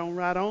on, right on,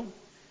 right on.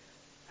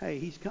 Hey,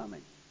 He's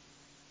coming.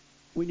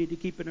 We need to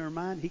keep it in our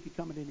mind. He could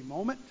come at any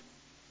moment.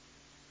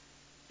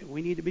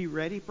 We need to be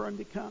ready for Him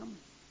to come.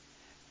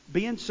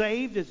 Being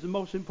saved is the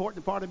most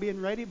important part of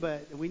being ready,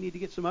 but we need to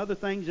get some other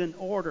things in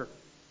order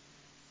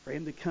for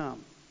Him to come.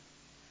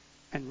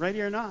 And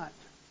ready or not,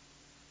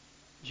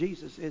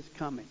 Jesus is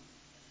coming.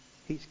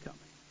 He's coming.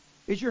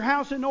 Is your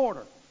house in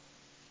order?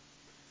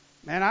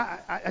 Man,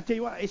 I tell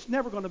you what, it's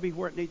never going to be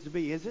where it needs to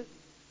be, is it?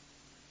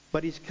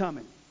 But He's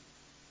coming.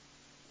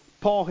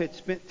 Paul had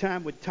spent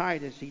time with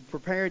Titus. He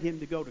prepared him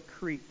to go to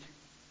Crete.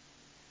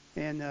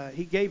 And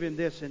he gave him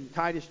this in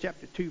Titus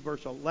chapter 2,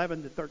 verse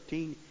 11 to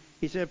 13.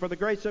 He said, for the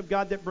grace of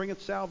God that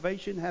bringeth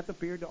salvation hath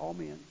appeared to all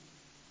men.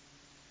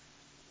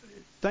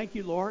 Thank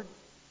you, Lord.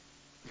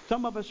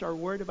 Some of us are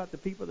worried about the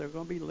people that are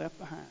going to be left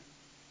behind.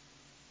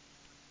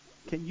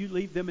 Can you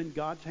leave them in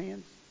God's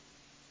hands?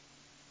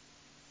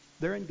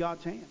 They're in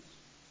God's hands.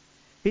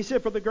 He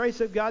said, for the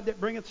grace of God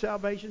that bringeth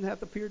salvation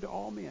hath appeared to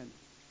all men.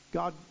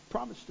 God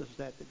promised us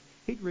that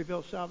He'd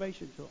reveal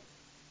salvation to them.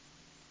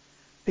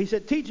 He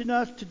said, teaching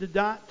us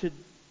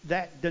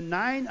that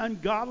denying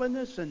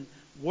ungodliness and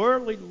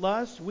worldly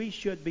lust, we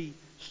should be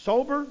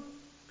sober,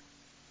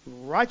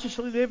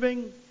 righteously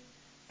living,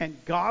 and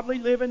godly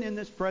living in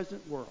this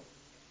present world.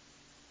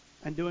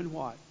 And doing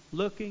what?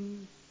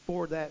 Looking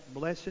for that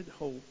blessed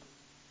hope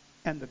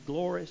and the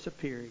glorious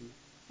appearing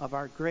of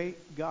our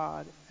great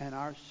God and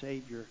our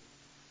Savior,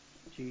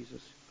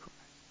 Jesus Christ.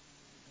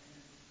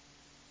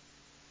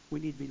 We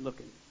need to be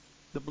looking.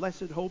 The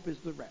blessed hope is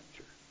the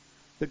rapture.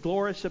 The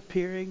glorious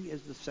appearing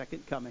is the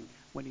second coming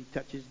when he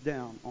touches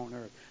down on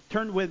earth.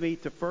 Turn with me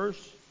to 1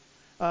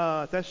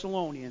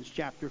 Thessalonians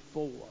chapter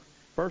 4.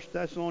 1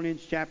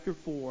 Thessalonians chapter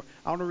 4.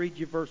 I want to read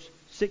you verse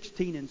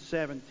 16 and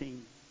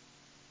 17.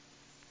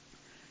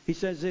 He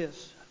says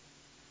this,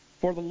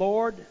 for the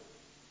Lord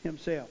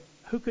himself.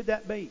 Who could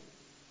that be?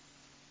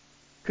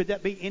 Could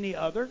that be any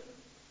other?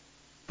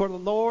 For the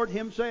Lord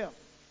himself.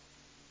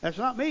 That's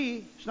not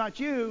me. It's not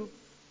you.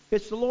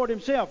 It's the Lord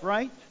himself,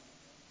 right?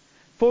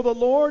 For the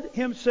Lord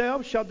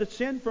himself shall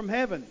descend from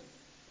heaven.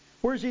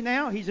 Where is he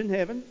now? He's in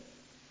heaven.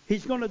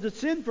 He's going to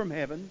descend from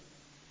heaven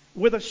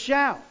with a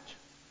shout.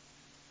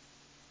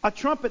 A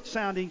trumpet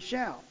sounding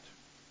shout.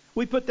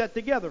 We put that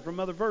together from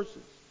other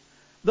verses.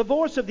 The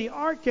voice of the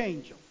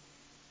archangel.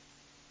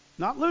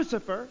 Not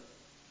Lucifer.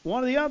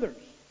 One of the others.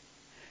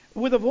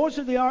 With the voice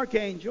of the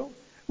archangel.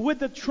 With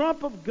the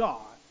trump of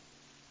God.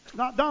 It's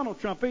not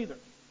Donald Trump either.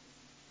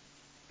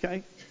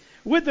 Okay?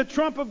 With the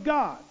trump of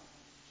God.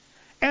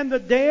 And the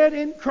dead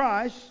in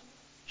Christ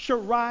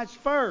shall rise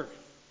first.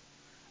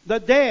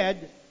 The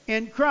dead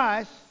in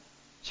Christ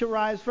shall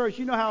rise first.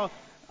 You know how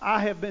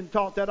I have been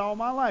taught that all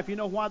my life. You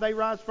know why they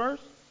rise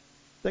first?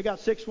 They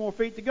got 6 more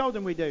feet to go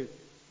than we do.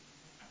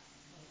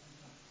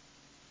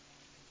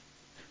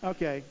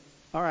 Okay.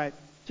 All right.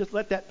 Just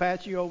let that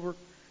pass you over.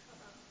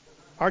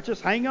 Or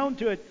just hang on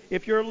to it.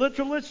 If you're a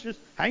literalist, just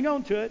hang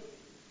on to it.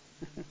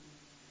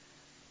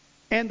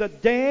 And the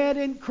dead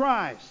in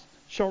Christ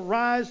shall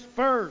rise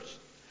first.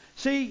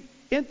 See,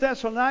 in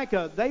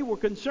Thessalonica, they were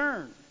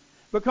concerned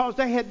because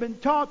they had been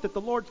taught that the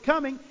Lord's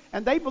coming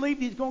and they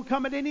believed He's going to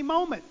come at any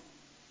moment.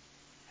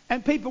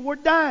 And people were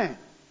dying.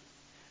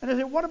 And they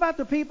said, what about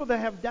the people that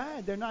have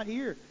died? They're not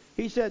here.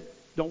 He said,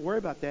 don't worry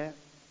about that.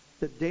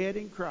 The dead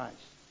in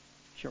Christ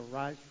shall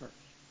rise first.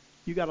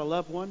 You got a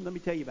loved one? Let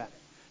me tell you about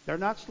it. They're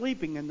not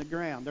sleeping in the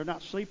ground. They're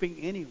not sleeping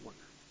anywhere.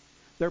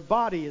 Their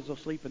body is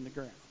asleep in the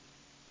ground.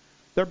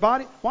 Their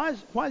body, why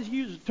is he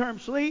use the term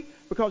sleep?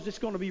 Because it's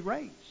going to be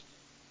raised.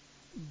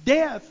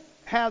 Death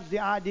has the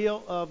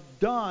ideal of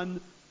done,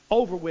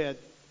 over with,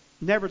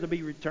 never to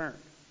be returned.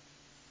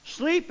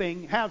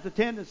 Sleeping has the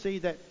tendency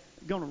that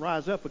it's going to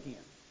rise up again.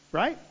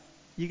 Right?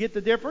 You get the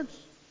difference?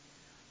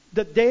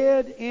 The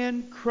dead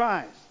in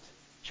Christ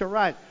shall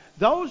rise.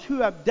 Those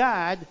who have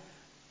died,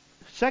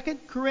 2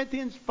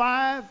 Corinthians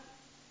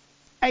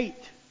 5:8,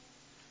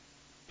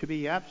 to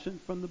be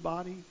absent from the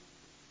body.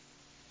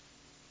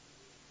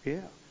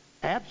 Yeah.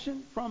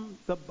 Absent from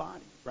the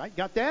body. Right?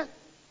 Got that?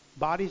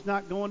 Body's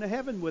not going to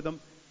heaven with them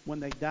when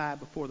they die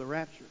before the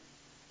rapture.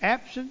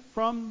 Absent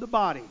from the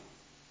body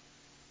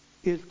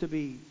is to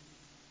be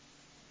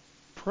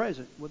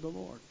present with the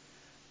Lord.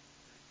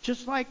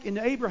 Just like in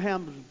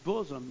Abraham's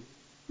bosom,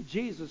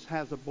 Jesus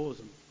has a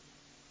bosom.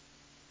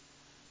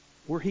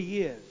 Where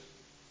he is,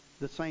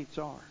 the saints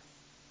are.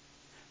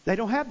 They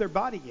don't have their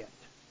body yet.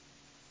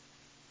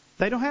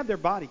 They don't have their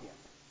body yet.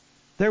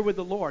 They're with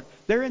the Lord.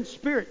 They're in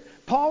spirit.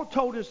 Paul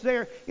told us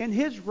there in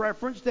his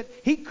reference that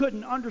he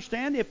couldn't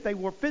understand if they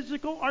were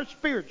physical or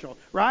spiritual,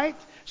 right?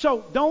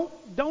 So don't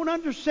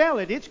undersell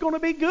it. It's going to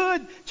be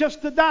good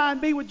just to die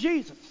and be with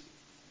Jesus.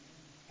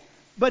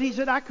 But he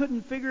said, I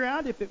couldn't figure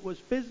out if it was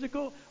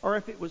physical or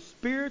if it was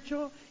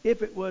spiritual,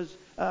 if it was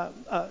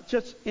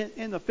just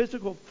in a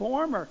physical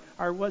form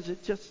or was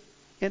it just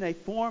in a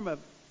form of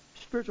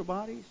spiritual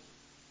bodies.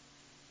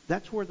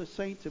 That's where the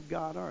saints of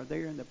God are.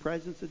 They're in the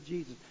presence of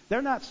Jesus.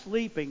 They're not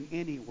sleeping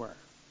anywhere.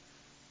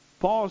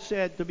 Paul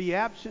said to be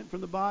absent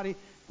from the body.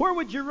 Where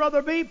would you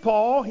rather be,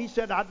 Paul? He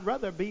said, I'd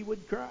rather be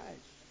with Christ.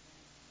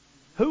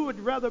 Who would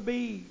rather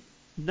be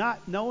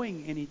not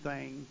knowing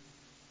anything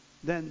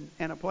than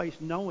in a place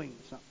knowing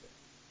something?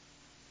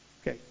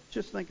 Okay,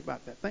 just think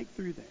about that. Think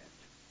through that.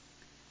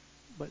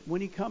 But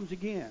when he comes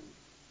again,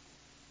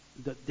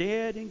 the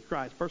dead in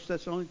Christ, 1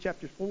 Thessalonians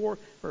chapter 4,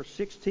 verse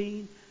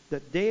 16, the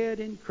dead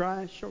in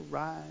Christ shall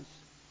rise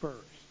first.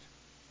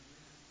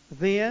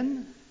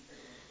 Then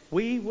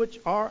we which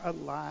are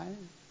alive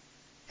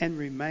and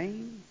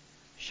remain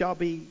shall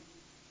be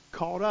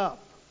caught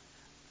up.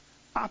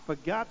 I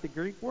forgot the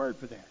Greek word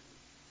for that.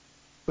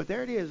 But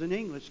there it is in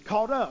English,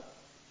 caught up.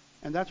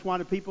 And that's why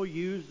the people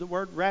use the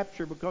word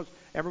rapture, because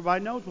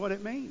everybody knows what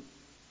it means.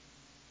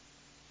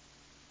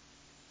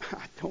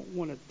 I don't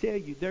want to tell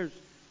you. There's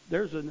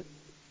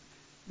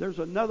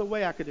another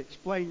way I could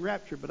explain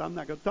rapture, but I'm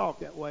not going to talk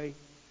that way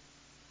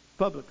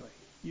publicly.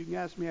 You can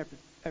ask me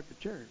after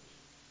church.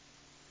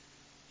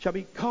 Shall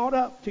be caught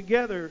up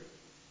together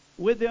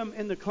with them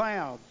in the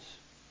clouds.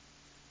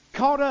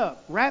 Caught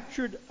up,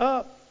 raptured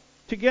up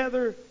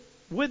together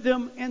with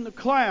them in the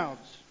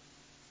clouds.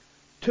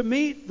 To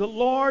meet the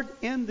Lord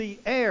in the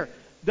air.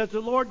 Does the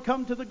Lord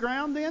come to the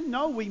ground then?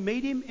 No, we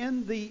meet Him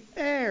in the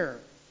air.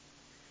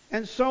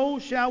 And so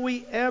shall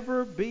we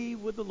ever be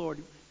with the Lord.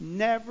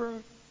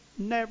 Never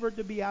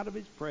to be out of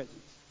His presence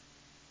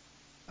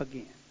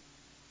again.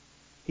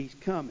 He's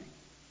coming.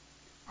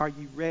 Are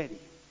you ready?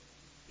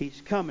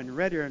 He's coming.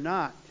 Ready or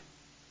not,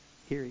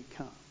 here He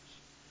comes.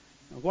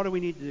 Now, what do we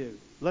need to do?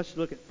 Let's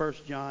look at 1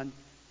 John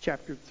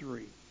chapter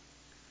 3.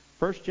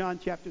 1 John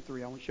chapter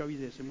 3. I want to show you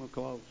this and we'll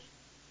close.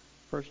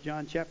 1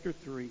 John chapter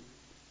 3.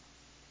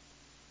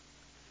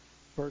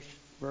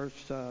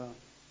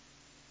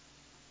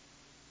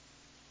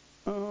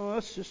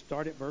 Let's just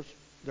start at verse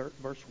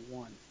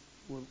 1.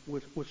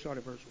 We'll start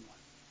at verse 1.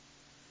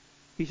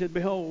 He said,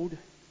 Behold,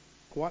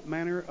 what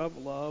manner of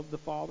love the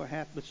Father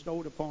hath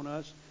bestowed upon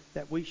us,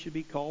 that we should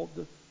be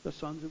called the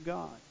sons of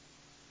God.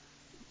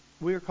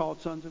 We are called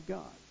sons of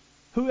God.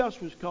 Who else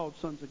was called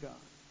sons of God?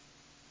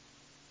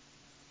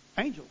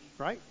 Angels,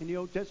 right? In the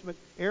Old Testament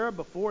era,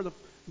 before the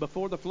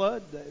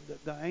flood,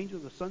 the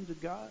angels, the sons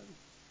of God.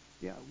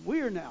 Yeah,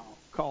 we are now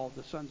called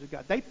the sons of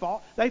God. They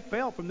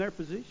fell from their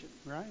position,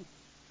 right?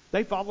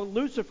 They followed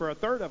Lucifer, a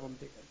third of them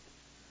did.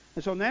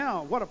 And so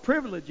now, what a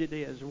privilege it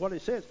is, what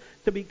it says,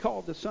 to be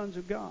called the sons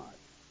of God.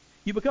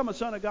 You become a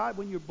son of God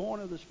when you're born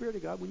of the Spirit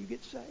of God, when you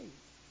get saved.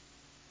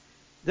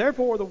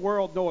 Therefore the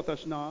world knoweth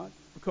us not,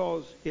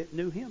 because it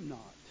knew him not.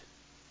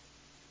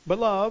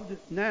 Beloved,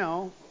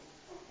 now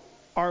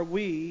are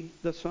we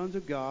the sons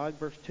of God,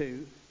 verse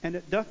 2, and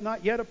it doth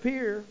not yet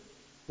appear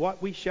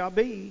what we shall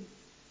be.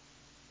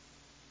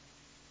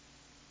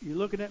 You're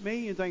looking at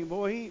me and thinking,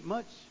 boy, he ain't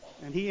much,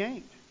 and he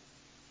ain't.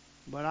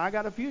 But I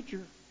got a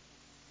future.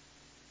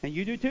 And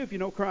you do too if you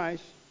know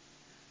Christ.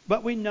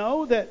 But we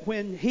know that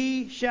when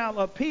he shall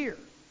appear,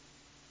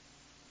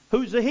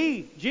 who's the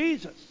he?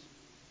 Jesus.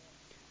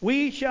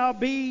 We shall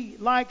be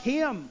like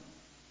him,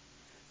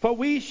 for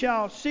we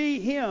shall see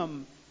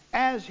him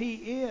as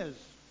he is.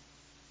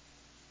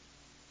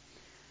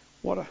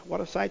 What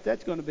a sight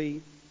that's going to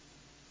be.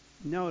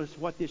 Notice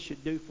what this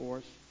should do for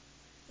us.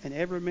 And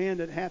every man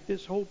that hath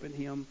this hope in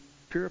him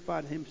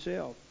purified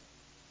himself,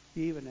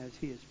 even as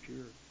he is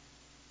pure.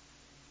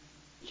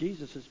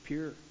 Jesus is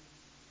pure.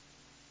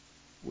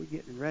 We're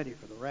getting ready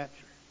for the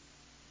rapture.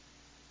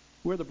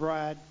 We're the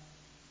bride.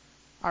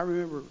 I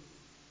remember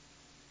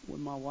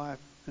when my wife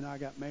and I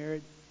got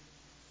married,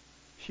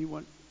 she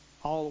went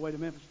all the way to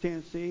Memphis,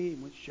 Tennessee,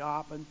 and went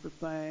shopping for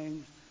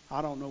things.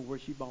 I don't know where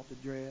she bought the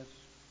dress.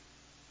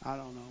 I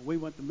don't know. We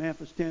went to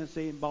Memphis,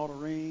 Tennessee, and bought a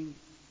ring.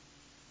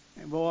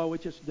 And boy, we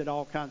just did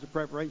all kinds of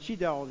preparation. She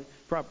did all the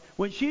preparation.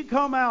 When she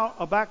come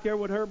out back there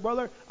with her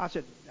brother, I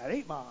said, that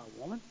ain't my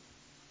woman.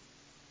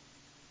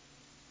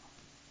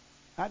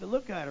 I had to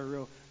look at her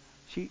real.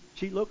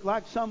 She looked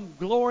like some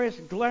glorious,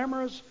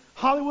 glamorous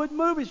Hollywood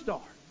movie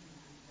star.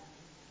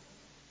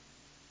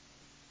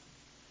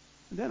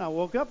 And then I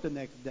woke up the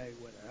next day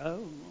with her.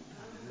 Oh.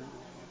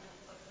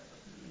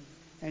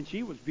 And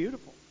she was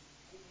beautiful.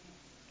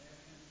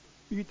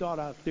 You thought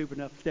I was stupid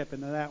enough to step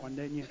into that one,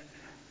 didn't you?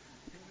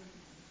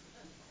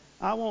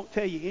 I won't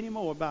tell you any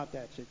more about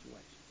that situation.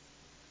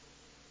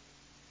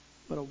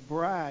 But a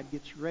bride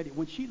gets ready.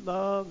 When she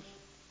loves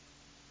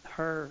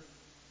her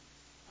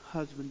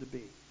husband to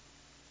be,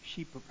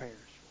 she prepares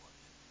for it.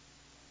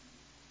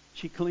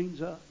 She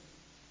cleans up.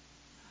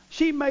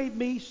 She made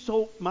me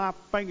soak my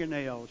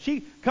fingernails.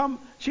 She come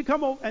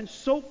over and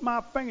soaked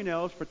my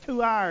fingernails for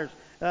 2 hours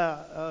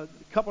a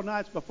couple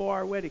nights before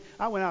our wedding.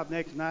 I went out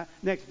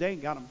next day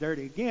and got them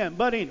dirty again.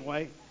 But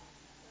anyway,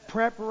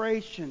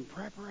 preparation.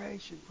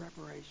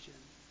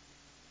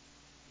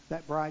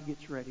 That bride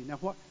gets ready. Now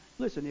what?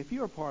 Listen, if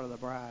you're a part of the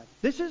bride,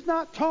 this is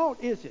not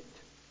taught, is it?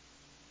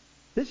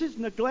 This is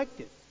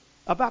neglected.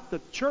 About the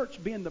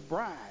church being the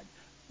bride.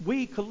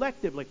 We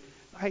collectively,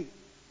 hey,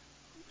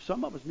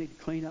 some of us need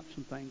to clean up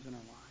some things in our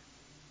life.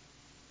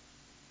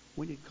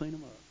 We need to clean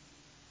them up.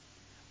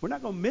 We're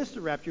not going to miss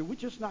the rapture. We're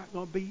just not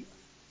going to be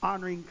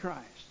honoring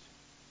Christ.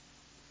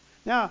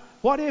 Now,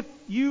 what if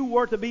you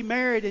were to be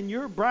married and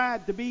your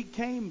bride to be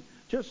came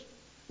just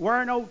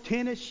wearing old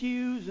tennis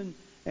shoes and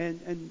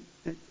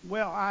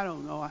well, I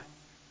don't know.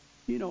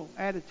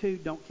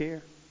 Attitude, don't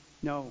care.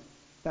 No,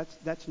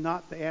 that's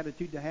not the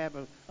attitude to have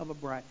of a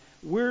bride.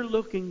 We're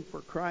looking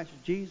for Christ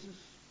Jesus,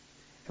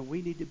 and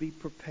we need to be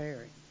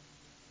preparing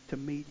to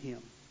meet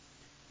him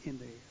in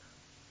the air.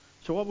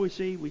 So what we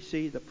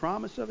see the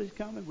promise of his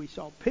coming. We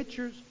saw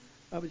pictures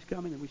of his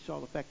coming, and we saw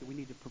the fact that we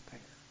need to prepare.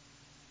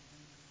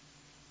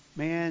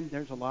 Man,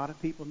 there's a lot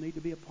of people need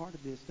to be a part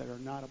of this that are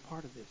not a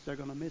part of this. They're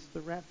going to miss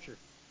the rapture,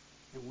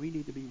 and we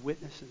need to be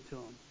witnessing to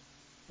them.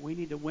 We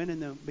need to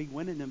be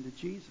winning them to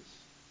Jesus.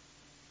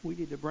 We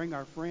need to bring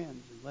our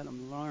friends and let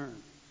them learn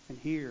and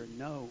hear and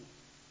know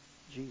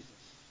Jesus.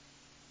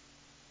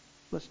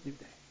 Let's do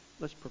that.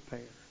 Let's prepare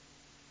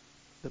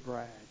the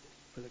bride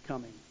for the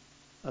coming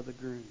of the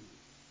groom,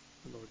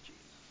 the Lord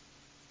Jesus.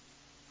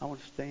 I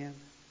want to stand.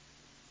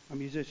 Our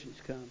musicians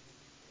come.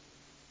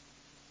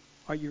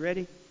 Are you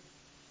ready?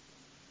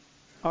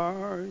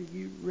 Are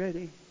you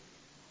ready?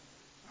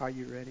 Are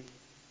you ready?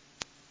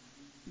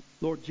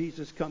 Lord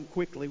Jesus, come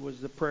quickly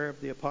was the prayer of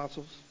the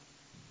apostles.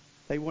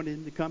 They wanted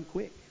him to come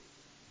quick.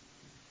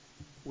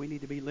 We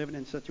need to be living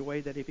in such a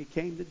way that if he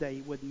came today,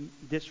 he wouldn't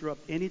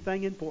disrupt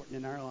anything important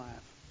in our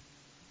life.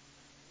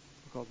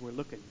 Because we're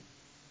looking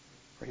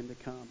for him to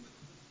come.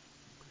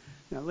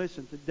 Now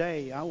listen,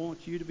 today I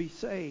want you to be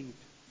saved.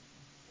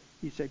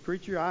 You say,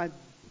 preacher, I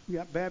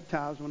got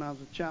baptized when I was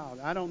a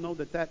child. I don't know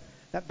that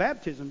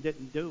baptism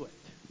didn't do it.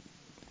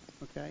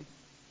 Okay?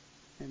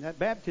 And that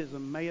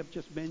baptism may have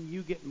just been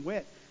you getting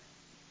wet.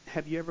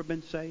 Have you ever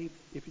been saved?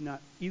 If you're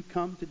not, you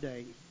come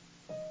today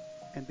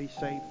and be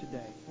saved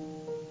today.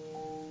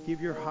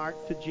 Give your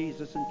heart to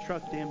Jesus and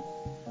trust Him.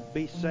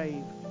 Be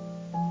saved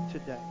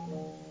today.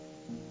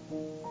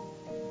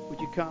 Would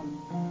you come?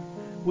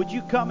 Would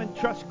you come and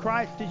trust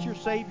Christ as your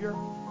Savior?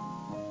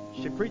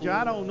 You say, preacher,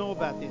 I don't know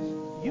about this.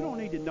 You don't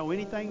need to know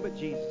anything but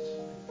Jesus.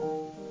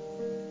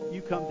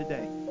 You come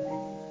today.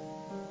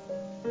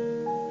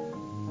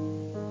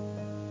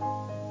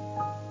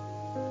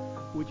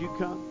 Would you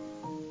come?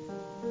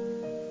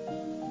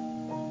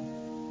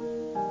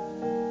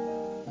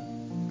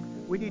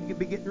 We need to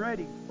be getting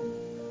ready.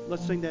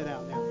 Let's sing that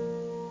out now.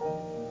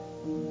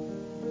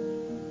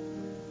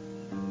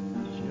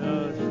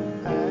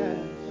 Just as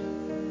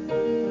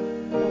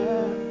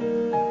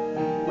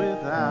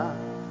without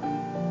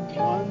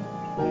one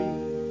plea,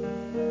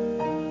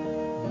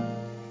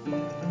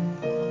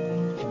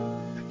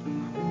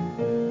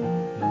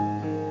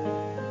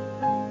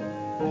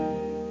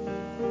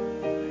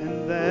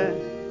 and that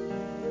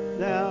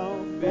thou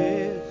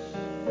bidst.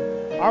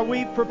 Are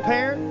we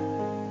prepared?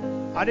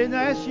 I didn't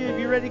ask you if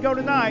you're ready to go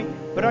tonight,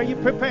 but are you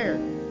prepared?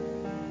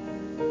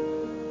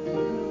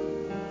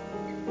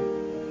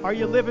 Are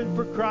you living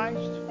for Christ?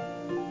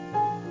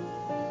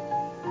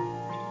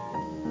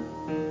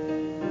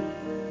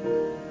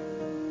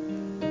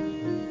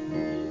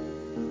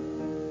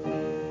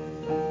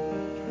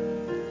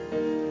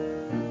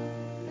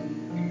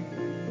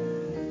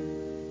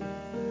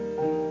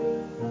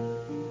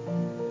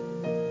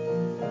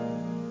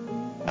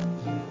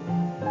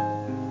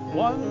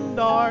 One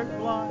dark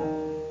light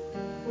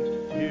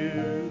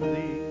to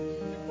thee.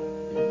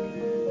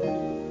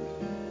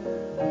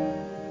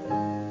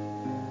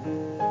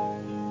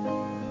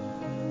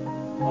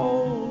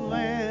 O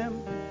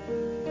Lamb,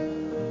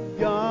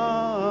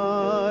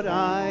 God,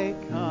 I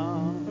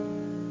come.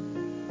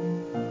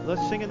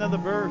 Let's sing another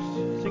verse.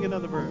 Sing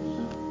another verse.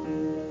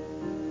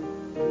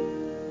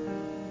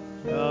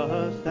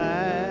 Just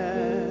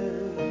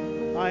as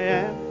I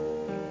am.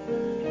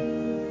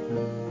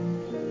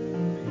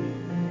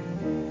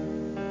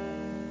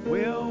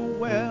 Will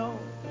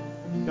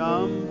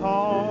welcome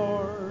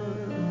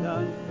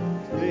pardon,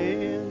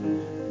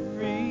 cleanse,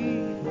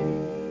 redeem.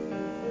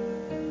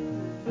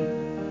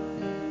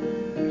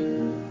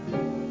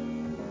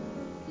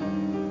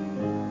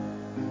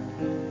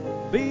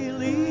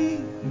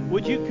 Believe.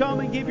 Would you come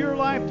and give your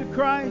life to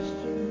Christ?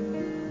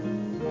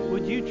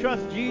 Would you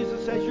trust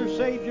Jesus as your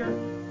Savior?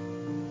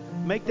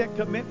 Make that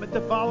commitment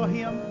to follow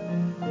Him.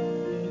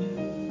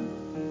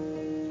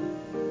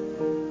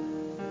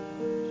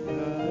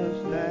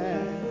 Just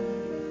as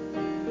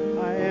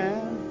I am.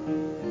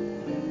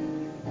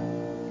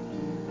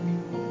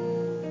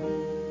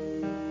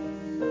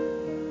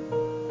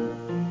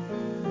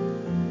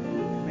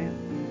 Amen.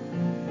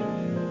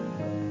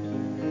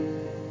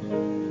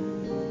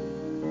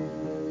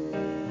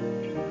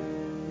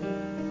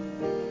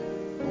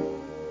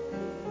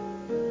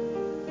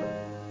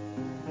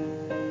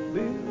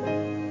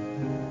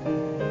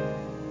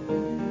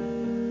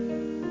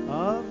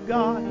 Of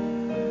God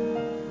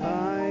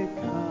I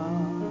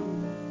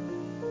come.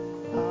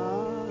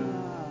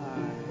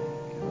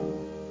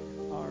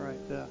 All right.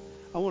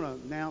 I want to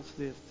announce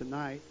this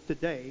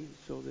today,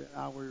 so that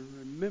I will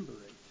remember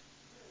it.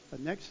 But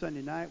next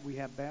Sunday night we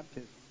have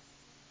baptism.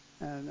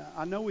 And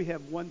I know we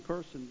have one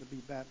person to be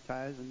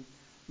baptized, and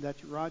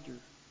that's Roger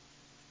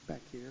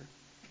back here.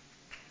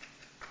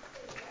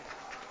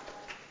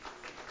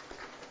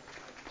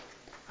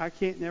 I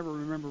can't never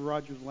remember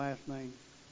Roger's last name.